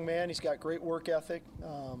talented young man. He's got great work ethic.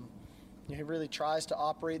 He really tries to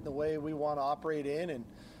operate in the way we want to operate in. And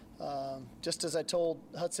just as I told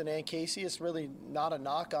Hudson and Casey, it's really not a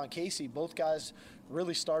knock on Casey. Both guys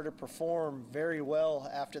really started to perform very well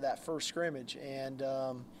after that first scrimmage. And,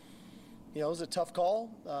 it was a tough call,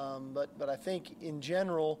 but I think in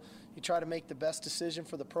general, you try to make the best decision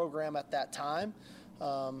for the program at that time.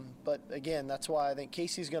 But again, that's why I think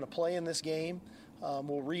Casey's going to play in this game.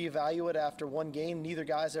 We'll reevaluate after one game. Neither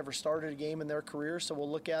guy's ever started a game in their career, so we'll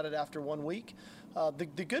look at it after 1 week.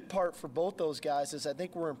 The good part for both those guys is I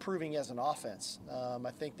think we're improving as an offense.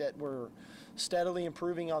 I think that we're steadily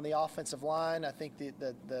improving on the offensive line. I think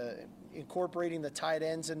the incorporating the tight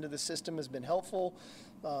ends into the system has been helpful.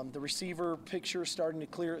 The receiver picture is starting to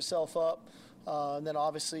clear itself up. And then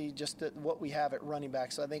obviously just what we have at running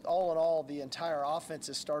back. So I think all in all, the entire offense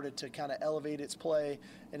has started to kind of elevate its play,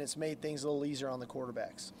 and it's made things a little easier on the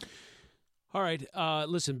quarterbacks. All right.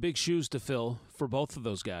 Listen, big shoes to fill for both of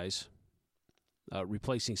those guys,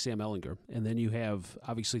 replacing Sam Ehlinger. And then you have,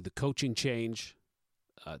 obviously, the coaching change.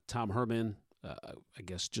 Tom Herman, I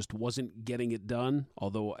guess, just wasn't getting it done.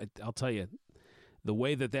 Although I'll tell you, the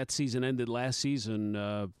way that season ended last season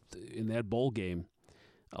in that bowl game,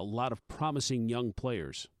 a lot of promising young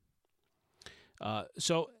players.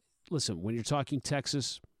 So, listen, when you're talking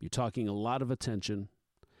Texas, you're talking a lot of attention.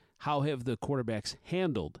 How have the quarterbacks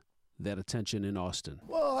handled that attention in Austin?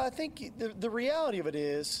 Well, I think the reality of it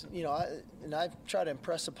is, and I've tried to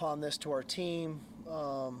impress upon this to our team,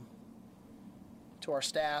 to our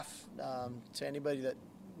staff, to anybody that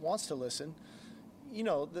wants to listen.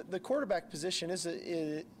 The quarterback position is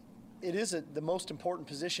the most important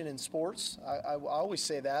position in sports. I always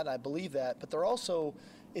say that. I believe that. But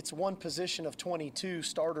it's one position of 22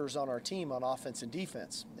 starters on our team on offense and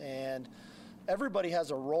defense. And everybody has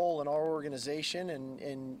a role in our organization.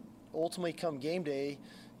 And ultimately, come game day,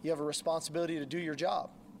 you have a responsibility to do your job.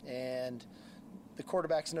 And the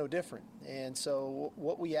quarterback's no different. And so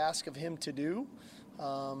what we ask of him to do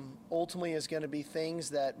ultimately is going to be things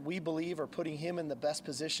that we believe are putting him in the best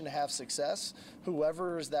position to have success,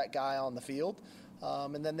 whoever is that guy on the field.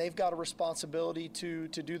 And then they've got a responsibility to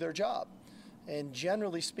do their job. And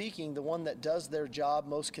generally speaking, the one that does their job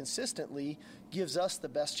most consistently gives us the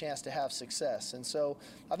best chance to have success. And so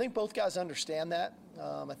I think both guys understand that.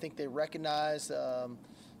 I think they recognize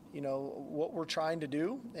what we're trying to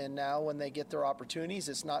do. And now when they get their opportunities,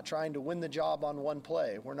 it's not trying to win the job on one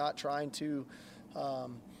play. We're not trying to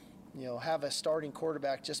have a starting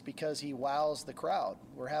quarterback just because he wows the crowd.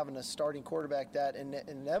 We're having a starting quarterback that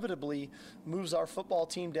inevitably moves our football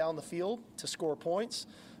team down the field to score points,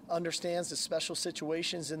 understands the special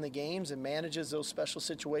situations in the games and manages those special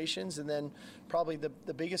situations, and then probably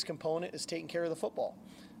the biggest component is taking care of the football.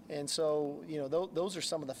 And so, those are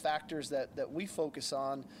some of the factors that we focus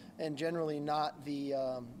on, and generally not the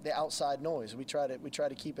outside noise. We try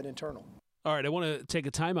to keep it internal. All right, I want to take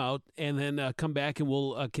a timeout and then come back, and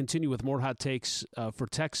we'll continue with more hot takes for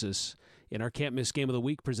Texas in our Can't Miss Game of the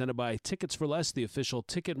Week, presented by Tickets for Less, the official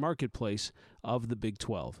ticket marketplace of the Big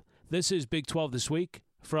 12. This is Big 12 This Week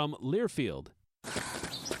from Learfield.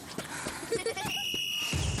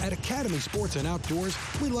 At Academy Sports and Outdoors,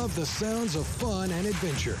 we love the sounds of fun and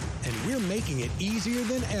adventure, and we're making it easier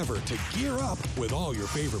than ever to gear up with all your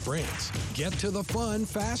favorite brands. Get to the fun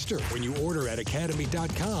faster when you order at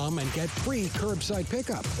academy.com and get free curbside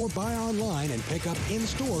pickup, or buy online and pick up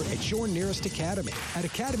in-store at your nearest Academy. At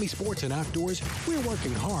Academy Sports and Outdoors, we're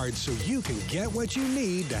working hard so you can get what you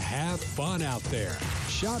need to have fun out there.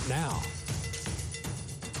 Shop now.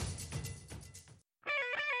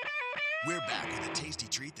 We're back with a tasty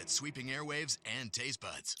treat that's sweeping airwaves and taste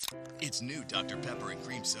buds. It's new Dr. Pepper and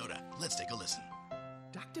Cream Soda. Let's take a listen.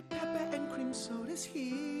 Dr. Pepper and Cream Soda's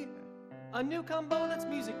here. A new combo that's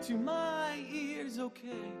music to my ears,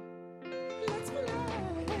 okay. Let's play.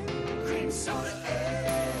 Cream Soda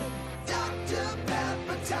and Dr.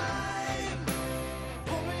 Pepper time.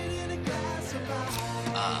 Pour it in a glass of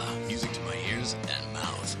ice. Music to my ears and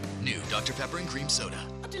mouth. New Dr. Pepper and Cream Soda.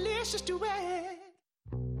 A delicious duet.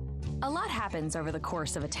 A lot happens over the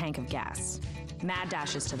course of a tank of gas. Mad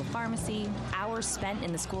dashes to the pharmacy, hours spent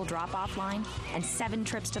in the school drop-off line, and 7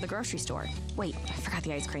 trips to the grocery store. Wait, I forgot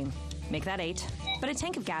the ice cream. Make that 8. But a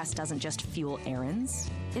tank of gas doesn't just fuel errands.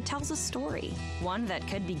 It tells a story. One that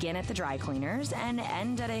could begin at the dry cleaners and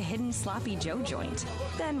end at a hidden Sloppy Joe joint.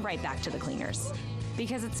 Then right back to the cleaners.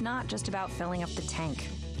 Because it's not just about filling up the tank.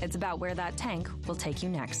 It's about where that tank will take you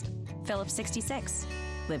next. Phillips 66.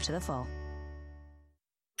 Live to the full.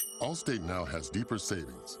 Allstate now has deeper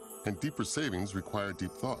savings, and deeper savings require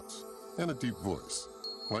deep thoughts and a deep voice,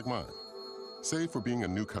 like mine. Save for being a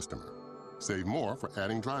new customer. Save more for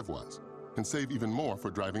adding DriveWise, and save even more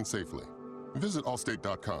for driving safely. Visit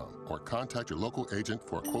Allstate.com or contact your local agent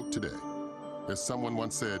for a quote today. As someone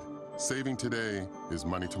once said, saving today is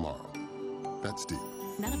money tomorrow. That's deep.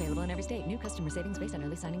 Not available in every state. New customer savings based on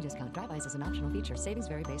early signing discount. DriveWise is an optional feature. Savings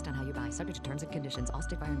vary based on how you buy. Subject to terms and conditions.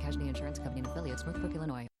 Allstate Fire and Casualty Insurance Company and affiliates, Northbrook,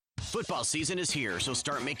 Illinois. Football season is here, so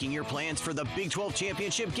start making your plans for the Big 12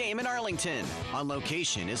 Championship game in Arlington. On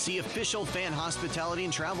location is the official fan hospitality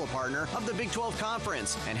and travel partner of the Big 12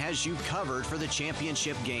 Conference and has you covered for the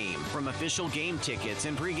championship game. From official game tickets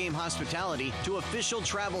and pregame hospitality to official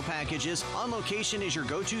travel packages, On Location is your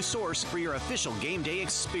go-to source for your official game day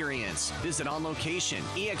experience. Visit On Location,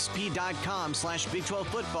 exp.com/Big 12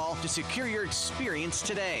 football to secure your experience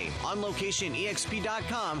today. On Location,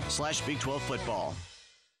 exp.com/Big 12 football.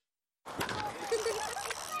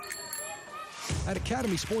 At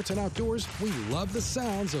Academy Sports and Outdoors, we love the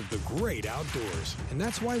sounds of the great outdoors. And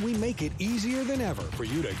that's why we make it easier than ever for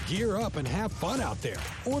you to gear up and have fun out there.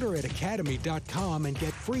 Order at academy.com and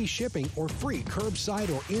get free shipping or free curbside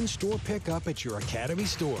or in-store pickup at your Academy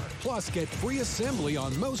store. Plus, get free assembly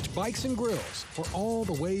on most bikes and grills for all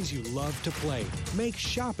the ways you love to play. Make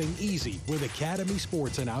shopping easy with Academy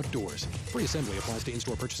Sports and Outdoors. Free assembly applies to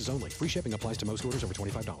in-store purchases only. Free shipping applies to most orders over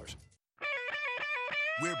 $25.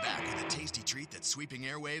 We're back with a tasty treat that's sweeping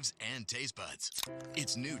airwaves and taste buds.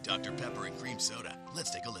 It's new Dr. Pepper and Cream Soda.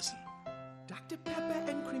 Let's take a listen. Dr. Pepper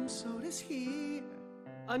and Cream Soda's here.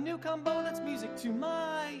 A new combo that's music to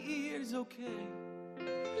my ears, okay.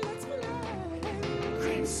 Let's play.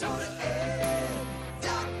 Cream Soda and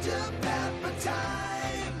Dr. Pepper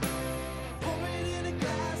time. Pour it in a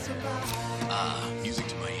glass of ice. Music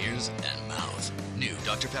to my ears and mouth. New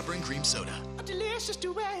Dr. Pepper and Cream Soda. A delicious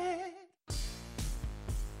duet.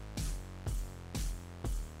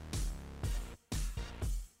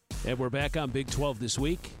 And we're back on Big 12 this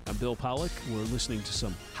week. I'm Bill Pollock. We're listening to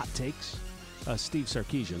some hot takes. Steve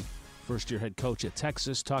Sarkisian, first-year head coach at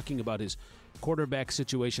Texas, talking about his quarterback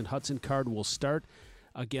situation. Hudson Card will start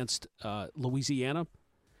against Louisiana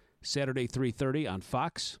Saturday 3:30 on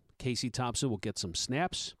Fox. Casey Thompson will get some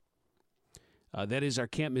snaps. That is our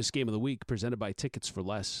can't-miss game of the week, presented by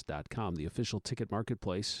TicketsForLess.com, the official ticket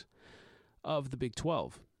marketplace of the Big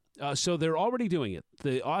 12. So they're already doing it.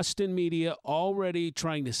 The Austin media already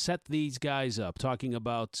trying to set these guys up, talking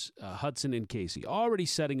about Hudson and Casey, already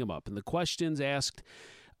setting them up. And the questions asked,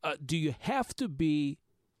 do you have to be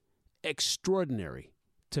extraordinary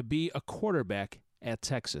to be a quarterback at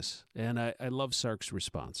Texas? And I love Sark's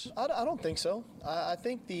response. I don't think so. I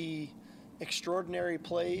think the extraordinary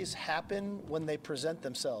plays happen when they present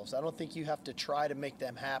themselves. I don't think you have to try to make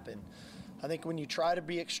them happen. I think when you try to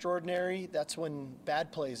be extraordinary, that's when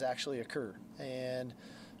bad plays actually occur. And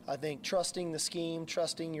I think trusting the scheme,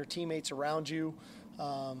 trusting your teammates around you,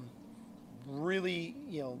 really,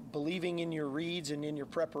 believing in your reads and in your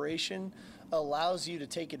preparation allows you to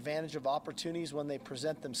take advantage of opportunities when they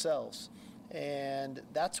present themselves. And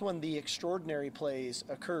that's when the extraordinary plays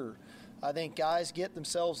occur. I think guys get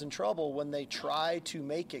themselves in trouble when they try to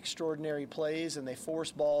make extraordinary plays and they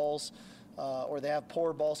force balls, or they have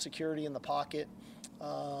poor ball security in the pocket,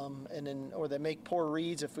 or they make poor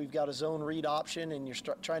reads if we've got a zone read option and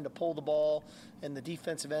you're trying to pull the ball and the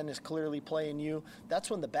defensive end is clearly playing you. That's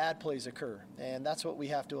when the bad plays occur, and that's what we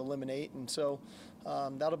have to eliminate. And so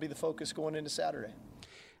that'll be the focus going into Saturday.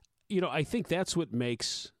 I think that's what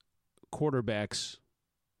makes quarterbacks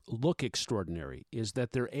look extraordinary, is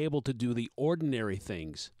that they're able to do the ordinary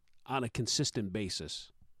things on a consistent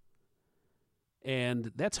basis.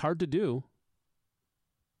 And that's hard to do.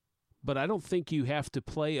 But I don't think you have to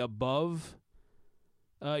play above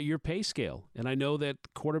your pay scale. And I know that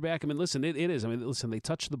quarterback, listen, it is. Listen, they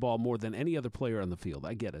touch the ball more than any other player on the field.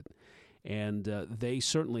 I get it. And they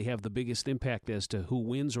certainly have the biggest impact as to who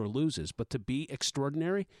wins or loses. But to be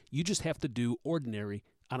extraordinary, you just have to do ordinary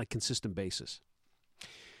on a consistent basis.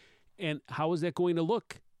 And how is that going to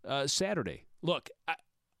look Saturday? Look,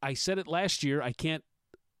 I said it last year. I can't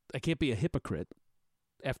be a hypocrite.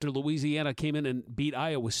 After Louisiana came in and beat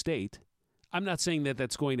Iowa State, I'm not saying that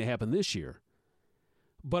that's going to happen this year,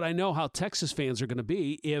 but I know how Texas fans are going to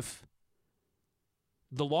be if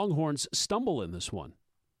the Longhorns stumble in this one.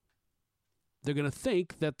 They're going to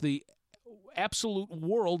think that the absolute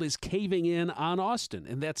world is caving in on Austin,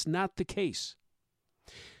 and that's not the case.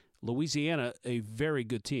 Louisiana, a very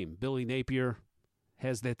good team. Billy Napier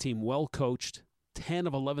has that team well coached, 10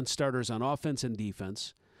 of 11 starters on offense and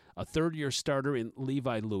defense. A third-year starter in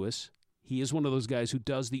Levi Lewis. He is one of those guys who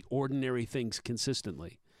does the ordinary things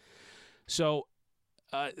consistently. So,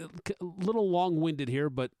 a little long-winded here,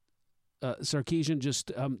 but Sarkisian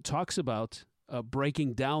just talks about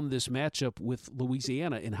breaking down this matchup with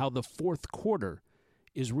Louisiana and how the fourth quarter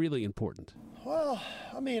is really important. Well,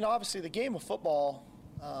 obviously the game of football,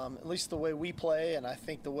 at least the way we play, and I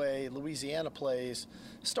think the way Louisiana plays,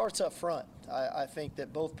 starts up front. I think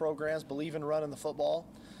that both programs believe in running the football.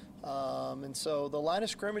 And so the line of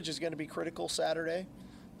scrimmage is going to be critical Saturday.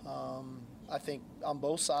 I think on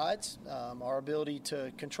both sides, our ability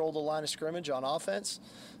to control the line of scrimmage on offense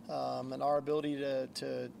and our ability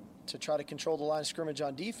to try to control the line of scrimmage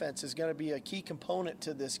on defense is going to be a key component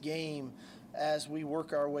to this game as we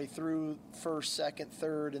work our way through first, second,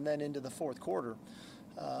 third, and then into the fourth quarter.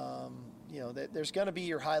 There's going to be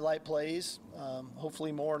your highlight plays,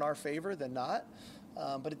 hopefully more in our favor than not.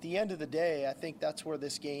 But at the end of the day, I think that's where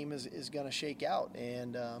this game is going to shake out.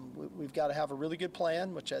 And we've got to have a really good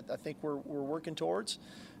plan, which I think we're working towards.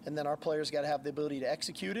 And then our players got to have the ability to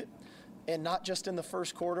execute it. And not just in the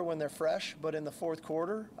first quarter when they're fresh, but in the fourth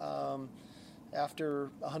quarter after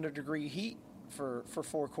 100-degree heat for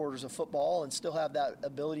 4 quarters of football, and still have that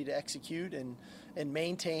ability to execute and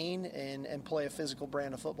maintain and play a physical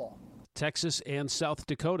brand of football. Texas and South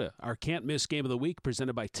Dakota, our can't-miss game of the week,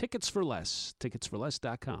 presented by Tickets for Less,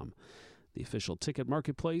 ticketsforless.com, the official ticket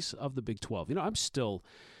marketplace of the Big 12.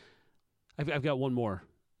 I've got one more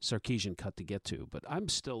Sarkisian cut to get to, but I'm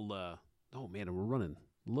still, we're running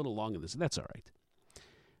a little long in this. That's all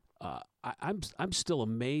right. I'm still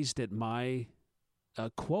amazed at my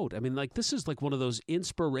quote. I mean, this is like one of those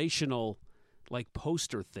inspirational,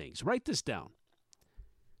 poster things. Write this down.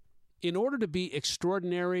 In order to be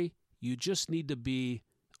extraordinary, you just need to be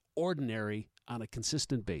ordinary on a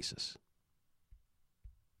consistent basis.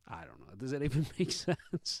 I don't know. Does that even make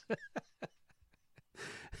sense?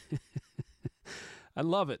 I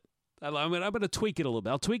love it. I'm going to tweak it a little bit.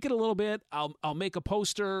 I'll tweak it a little bit. I'll make a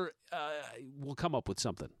poster. We'll come up with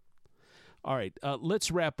something. All right. Let's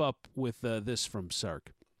wrap up with this from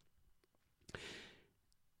Sark.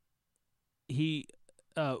 He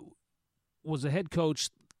was a head coach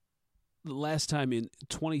the last time in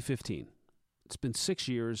 2015. It's been 6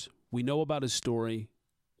 years. We know about his story.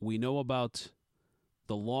 We know about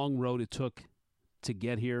the long road it took to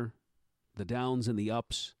get here, the downs and the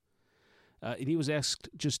ups. And he was asked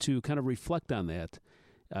just to kind of reflect on that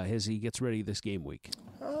as he gets ready this game week.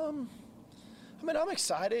 I'm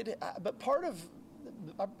excited, but part of,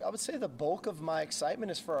 I would say the bulk of my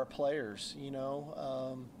excitement is for our players,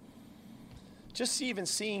 just even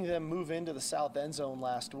seeing them move into the south end zone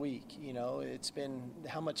last week, it's been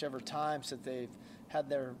how much ever time since they've had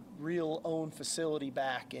their real own facility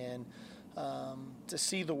back, and to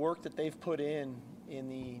see the work that they've put in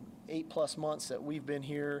the 8+ months that we've been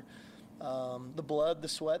here, the blood, the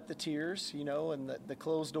sweat, the tears, and the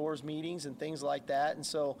closed doors meetings and things like that. And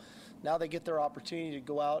so now they get their opportunity to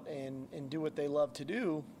go out and do what they love to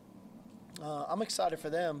do. I'm excited for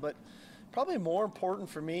them, but probably more important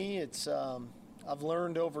for me, it's I've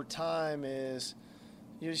learned over time is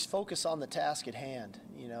you just focus on the task at hand,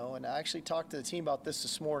 and I actually talked to the team about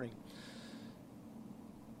this morning.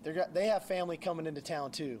 They have family coming into town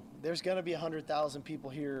too. There's going to be 100,000 people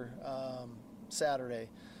here Saturday.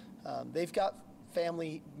 They've got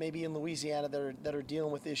family maybe in Louisiana that are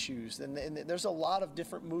dealing with issues, and there's a lot of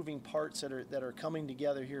different moving parts that are coming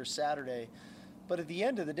together here Saturday. But at the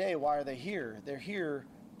end of the day, why are they here? They're here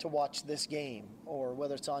to watch this game, or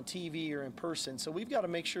whether it's on TV or in person. So we've got to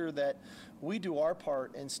make sure that we do our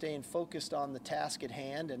part in staying focused on the task at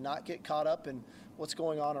hand and not get caught up in what's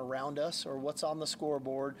going on around us or what's on the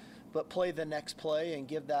scoreboard, but play the next play and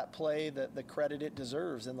give that play the credit it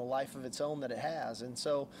deserves and the life of its own that it has. And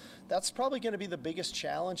so that's probably going to be the biggest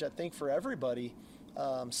challenge, I think, for everybody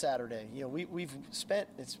Saturday. We've spent,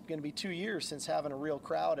 it's going to be 2 years since having a real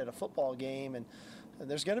crowd at a football game, and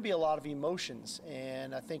there's going to be a lot of emotions.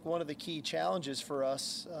 And I think one of the key challenges for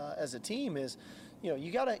us as a team is,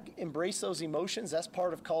 you got to embrace those emotions. That's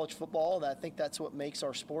part of college football, and I think that's what makes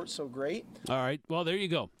our sport so great. All right. Well, there you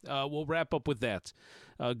go. We'll wrap up with that.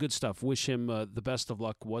 Good stuff. Wish him the best of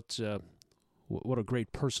luck. What a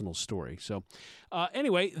great personal story. So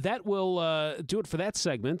anyway, that will do it for that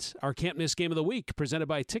segment. Our Can't Miss Game of the Week, presented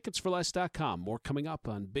by ticketsforless.com. More coming up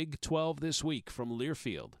on Big 12 this week from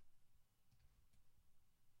Learfield.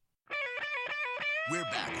 We're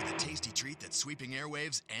back with a tasty treat that's sweeping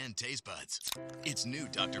airwaves and taste buds. It's new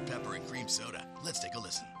Dr. Pepper and Cream Soda. Let's take a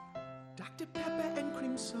listen. Dr. Pepper and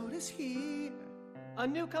Cream Soda's here. A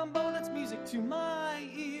new combo that's music to my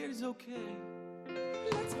ears, okay.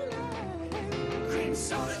 Let's play. Cream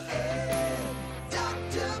Soda and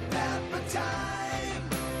Dr. Pepper time.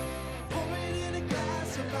 Pour it in a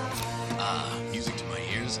glass of ice. Music to my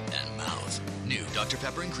ears and mouth. New Dr.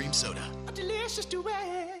 Pepper and Cream Soda. A delicious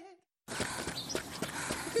duet.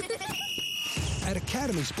 At Academy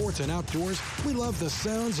Academy Sports and Outdoors, we love the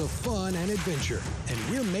sounds of fun and adventure, and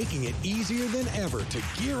we're making it easier than ever to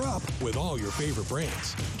gear up with all your favorite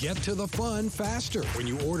brands. Get to the fun faster when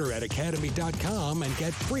you order at academy.com and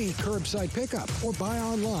get free curbside pickup, or buy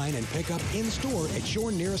online and pick up in-store at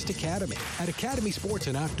your nearest Academy. At Academy Sports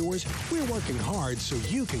and Outdoors, we're working hard so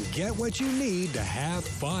you can get what you need to have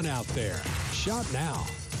fun out there. Shop now.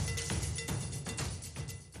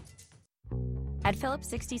 At Phillips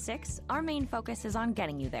 66, our main focus is on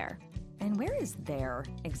getting you there. And where is there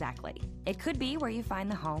exactly? It could be where you find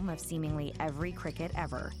the home of seemingly every cricket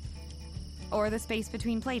ever. Or the space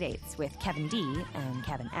between playdates with Kevin D and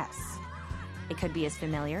Kevin S. It could be as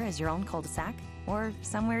familiar as your own cul-de-sac, or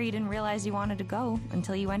somewhere you didn't realize you wanted to go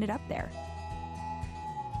until you ended up there.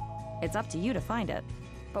 It's up to you to find it,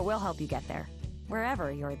 but we'll help you get there,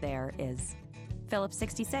 wherever your there is. Phillips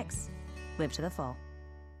 66. Live to the full.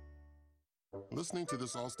 Listening to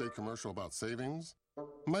this Allstate commercial about savings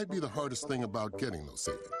might be the hardest thing about getting those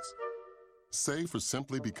savings. Save for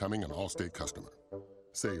simply becoming an Allstate customer.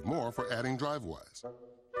 Save more for adding DriveWise.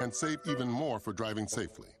 And save even more for driving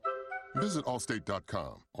safely. Visit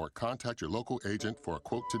Allstate.com or contact your local agent for a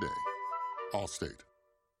quote today. Allstate.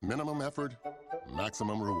 Minimum effort,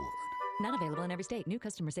 maximum reward. Not available in every state. New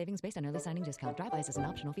customer savings based on early signing discount. DriveWise is an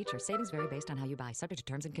optional feature. Savings vary based on how you buy. Subject to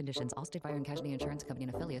terms and conditions. Allstate Fire and Casualty Insurance Company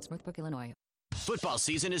and affiliates. Northbrook, Illinois. Football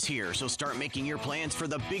season is here, so start making your plans for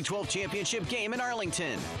the Big 12 Championship game in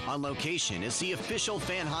Arlington. On Location is the official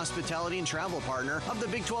fan hospitality and travel partner of the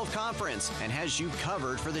Big 12 Conference and has you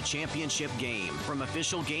covered for the championship game. From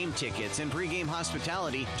official game tickets and pregame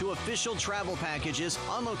hospitality to official travel packages,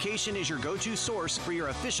 On Location is your go-to source for your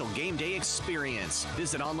official game day experience.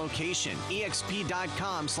 Visit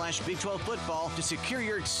OnLocationEXP.com/Big 12 football to secure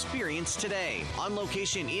your experience today.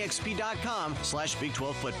 OnLocationEXP.com/Big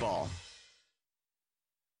 12 football.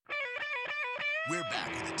 We're back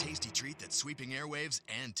with a tasty treat that's sweeping airwaves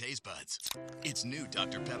and taste buds. It's new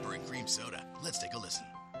Dr. Pepper and Cream Soda. Let's take a listen.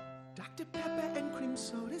 Dr. Pepper and Cream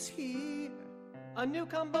Soda's here. A new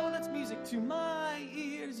combo that's music to my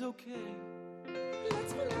ears, okay.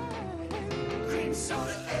 Let's relax. Cream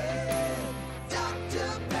Soda and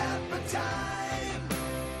Dr. Pepper time.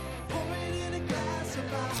 Pour it in a glass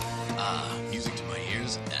of ice. Ah, music to my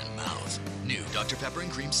ears and mouth. New Dr. Pepper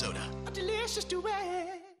and Cream Soda. A delicious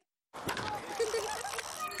duet.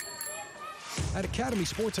 At Academy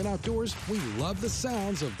Sports and Outdoors, we love the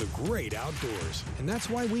sounds of the great outdoors. And that's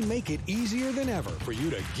why we make it easier than ever for you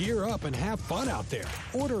to gear up and have fun out there.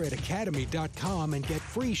 Order at academy.com and get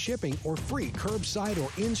free shipping or free curbside or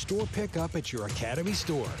in-store pickup at your Academy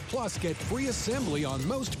store. Plus, get free assembly on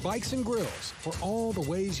most bikes and grills for all the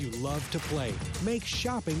ways you love to play. Make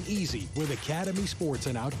shopping easy with Academy Sports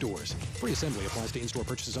and Outdoors. Free assembly applies to in-store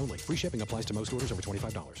purchases only. Free shipping applies to most orders over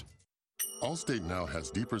 $25. Allstate now has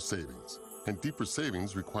deeper savings. And deeper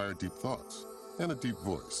savings require deep thoughts and a deep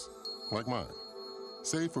voice, like mine.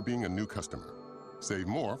 Save for being a new customer. Save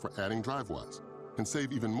more for adding DriveWise. And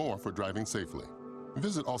save even more for driving safely.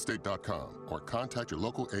 Visit Allstate.com or contact your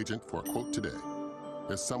local agent for a quote today.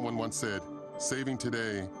 As someone once said, saving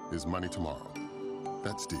today is money tomorrow.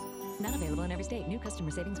 That's deep. Not available in every state. New customer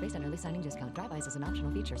savings based on early signing discount. DriveWise is an optional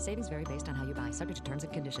feature. Savings vary based on how you buy. Subject to terms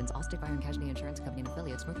and conditions. Allstate Fire and Casualty Insurance Company and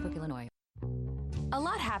affiliates. Northbrook, Illinois. A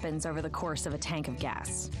lot happens over the course of a tank of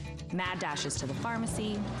gas. Mad dashes to the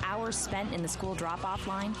pharmacy, hours spent in the school drop-off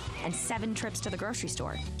line, and 7 trips to the grocery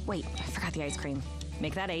store. Wait, I forgot the ice cream.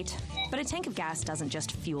 Make that 8. But a tank of gas doesn't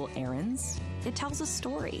just fuel errands. It tells a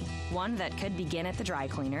story. One that could begin at the dry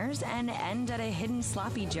cleaners and end at a hidden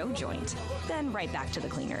sloppy Joe joint. Then right back to the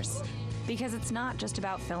cleaners. Because it's not just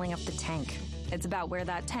about filling up the tank. It's about where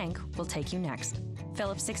that tank will take you next.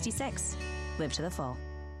 Phillips 66. Live to the full.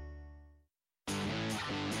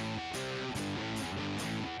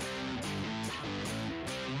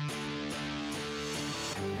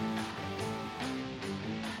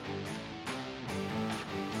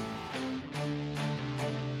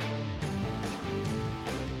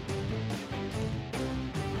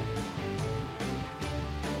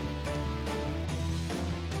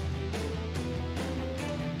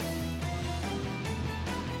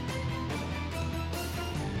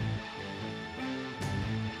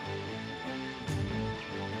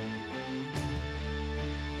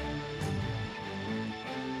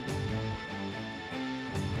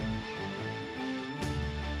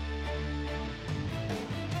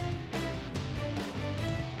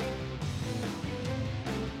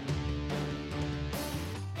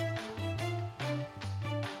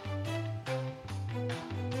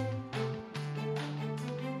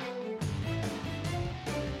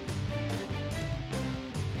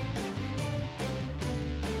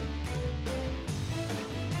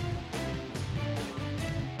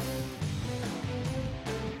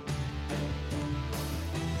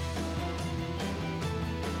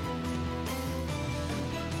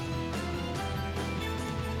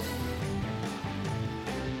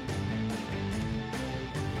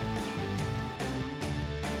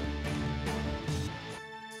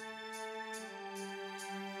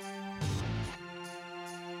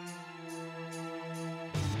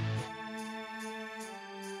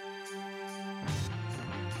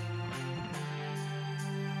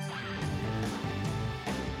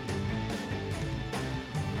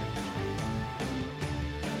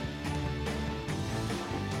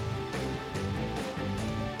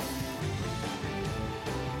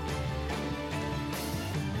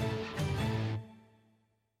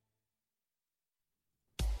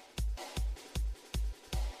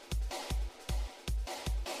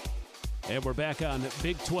 And we're back on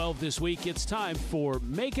Big 12 this week. It's time for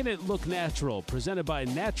Making It Look Natural, presented by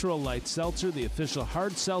Natural Light Seltzer, the official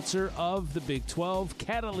hard seltzer of the Big 12.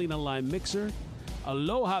 Catalina Lime Mixer,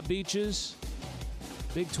 Aloha Beaches,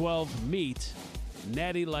 Big 12 Meat,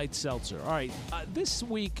 Natty Light Seltzer. All right, this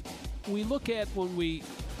week we look at, when we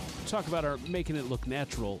talk about our Making It Look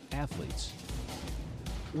Natural athletes,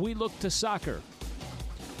 we look to soccer.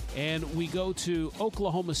 And we go to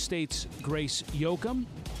Oklahoma State's Grace Yoakum,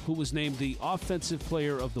 who was named the Offensive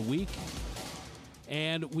Player of the Week.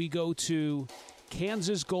 And we go to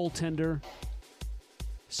Kansas goaltender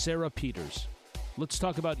Sarah Peters. Let's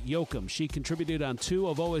talk about Yoakum. She contributed on 2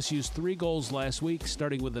 of OSU's 3 goals last week,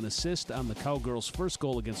 starting with an assist on the Cowgirls' first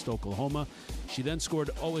goal against Oklahoma. She then scored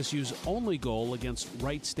OSU's only goal against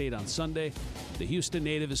Wright State on Sunday. The Houston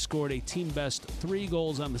native has scored a team-best 3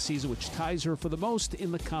 goals on the season, which ties her for the most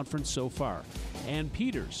in the conference so far. And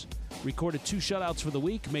Peters recorded 2 shutouts for the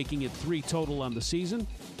week, making it 3 total on the season.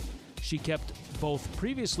 She kept both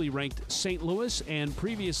previously ranked St. Louis and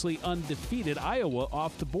previously undefeated Iowa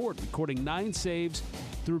off the board, recording 9 saves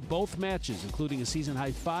through both matches, including a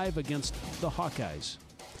season-high 5 against the Hawkeyes.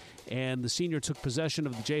 And the senior took possession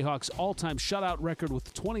of the Jayhawks' all-time shutout record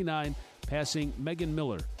with 29, passing Megan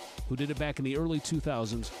Miller, who did it back in the early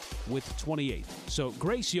 2000s with 28. So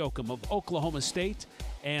Grace Yoakum of Oklahoma State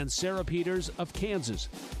and Sarah Peters of Kansas,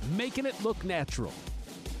 making it look natural.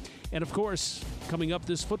 And, of course, coming up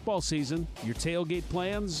this football season, your tailgate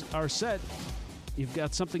plans are set. You've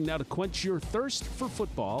got something now to quench your thirst for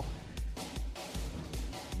football.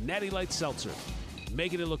 Natty Light Seltzer,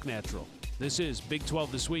 making it look natural. This is Big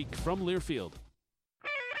 12 This Week from Learfield.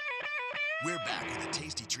 We're back with a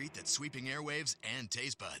tasty treat that's sweeping airwaves and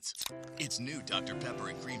taste buds. It's new Dr. Pepper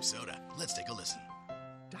and Cream Soda. Let's take a listen.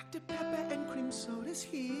 Dr. Pepper and Cream Soda's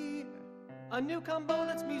here. A new combo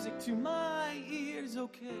that's music to my ears,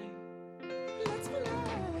 okay. Let's play.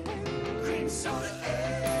 Cream Soda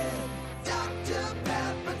and Dr.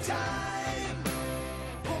 Pepper time.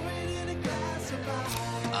 Pour it in a glass of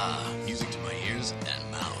ice. Music to my ears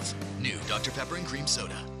and mouth. New Dr. Pepper and Cream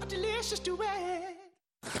Soda. A delicious duet.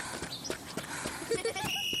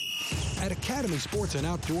 At Academy Sports and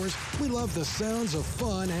Outdoors, we love the sounds of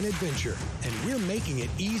fun and adventure, and we're making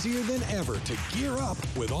it easier than ever to gear up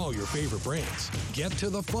with all your favorite brands. Get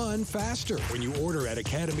to the fun faster when you order at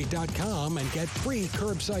academy.com and get free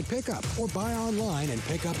curbside pickup, or buy online and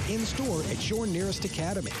pick up in-store at your nearest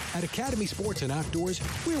Academy. At Academy Sports and Outdoors,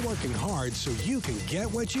 we're working hard so you can get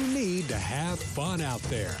what you need to have fun out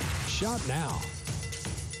there. Shop now.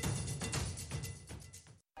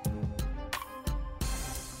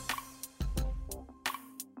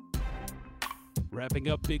 Wrapping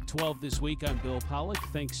up Big 12 this week, I'm Bill Pollock.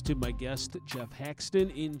 Thanks to my guest, Jeff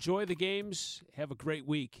Haxton. Enjoy the games. Have a great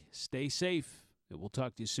week. Stay safe, and we'll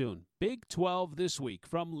talk to you soon. Big 12 this week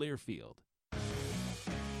from Learfield.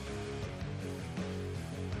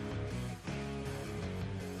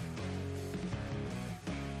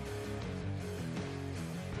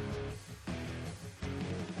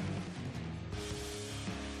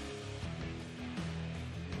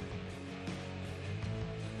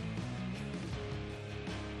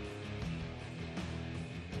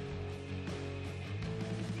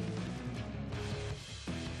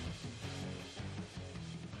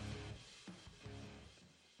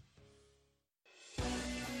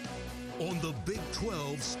 On the Big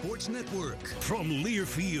 12 Sports Network. From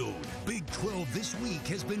Learfield, Big 12 This Week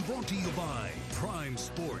has been brought to you by Prime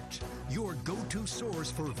Sport, your go-to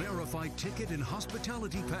source for verified ticket and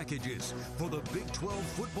hospitality packages for the Big 12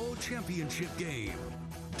 Football Championship game.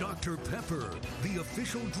 Dr. Pepper, the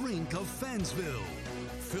official drink of Fansville.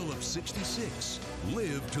 Phillips 66,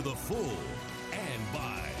 live to the full. And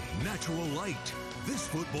by Natural Light. This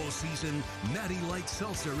football season, Natty Light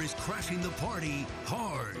Seltzer is crashing the party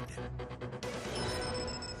hard.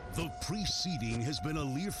 The preceding has been a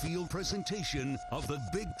Learfield presentation of the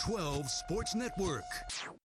Big 12 Sports Network.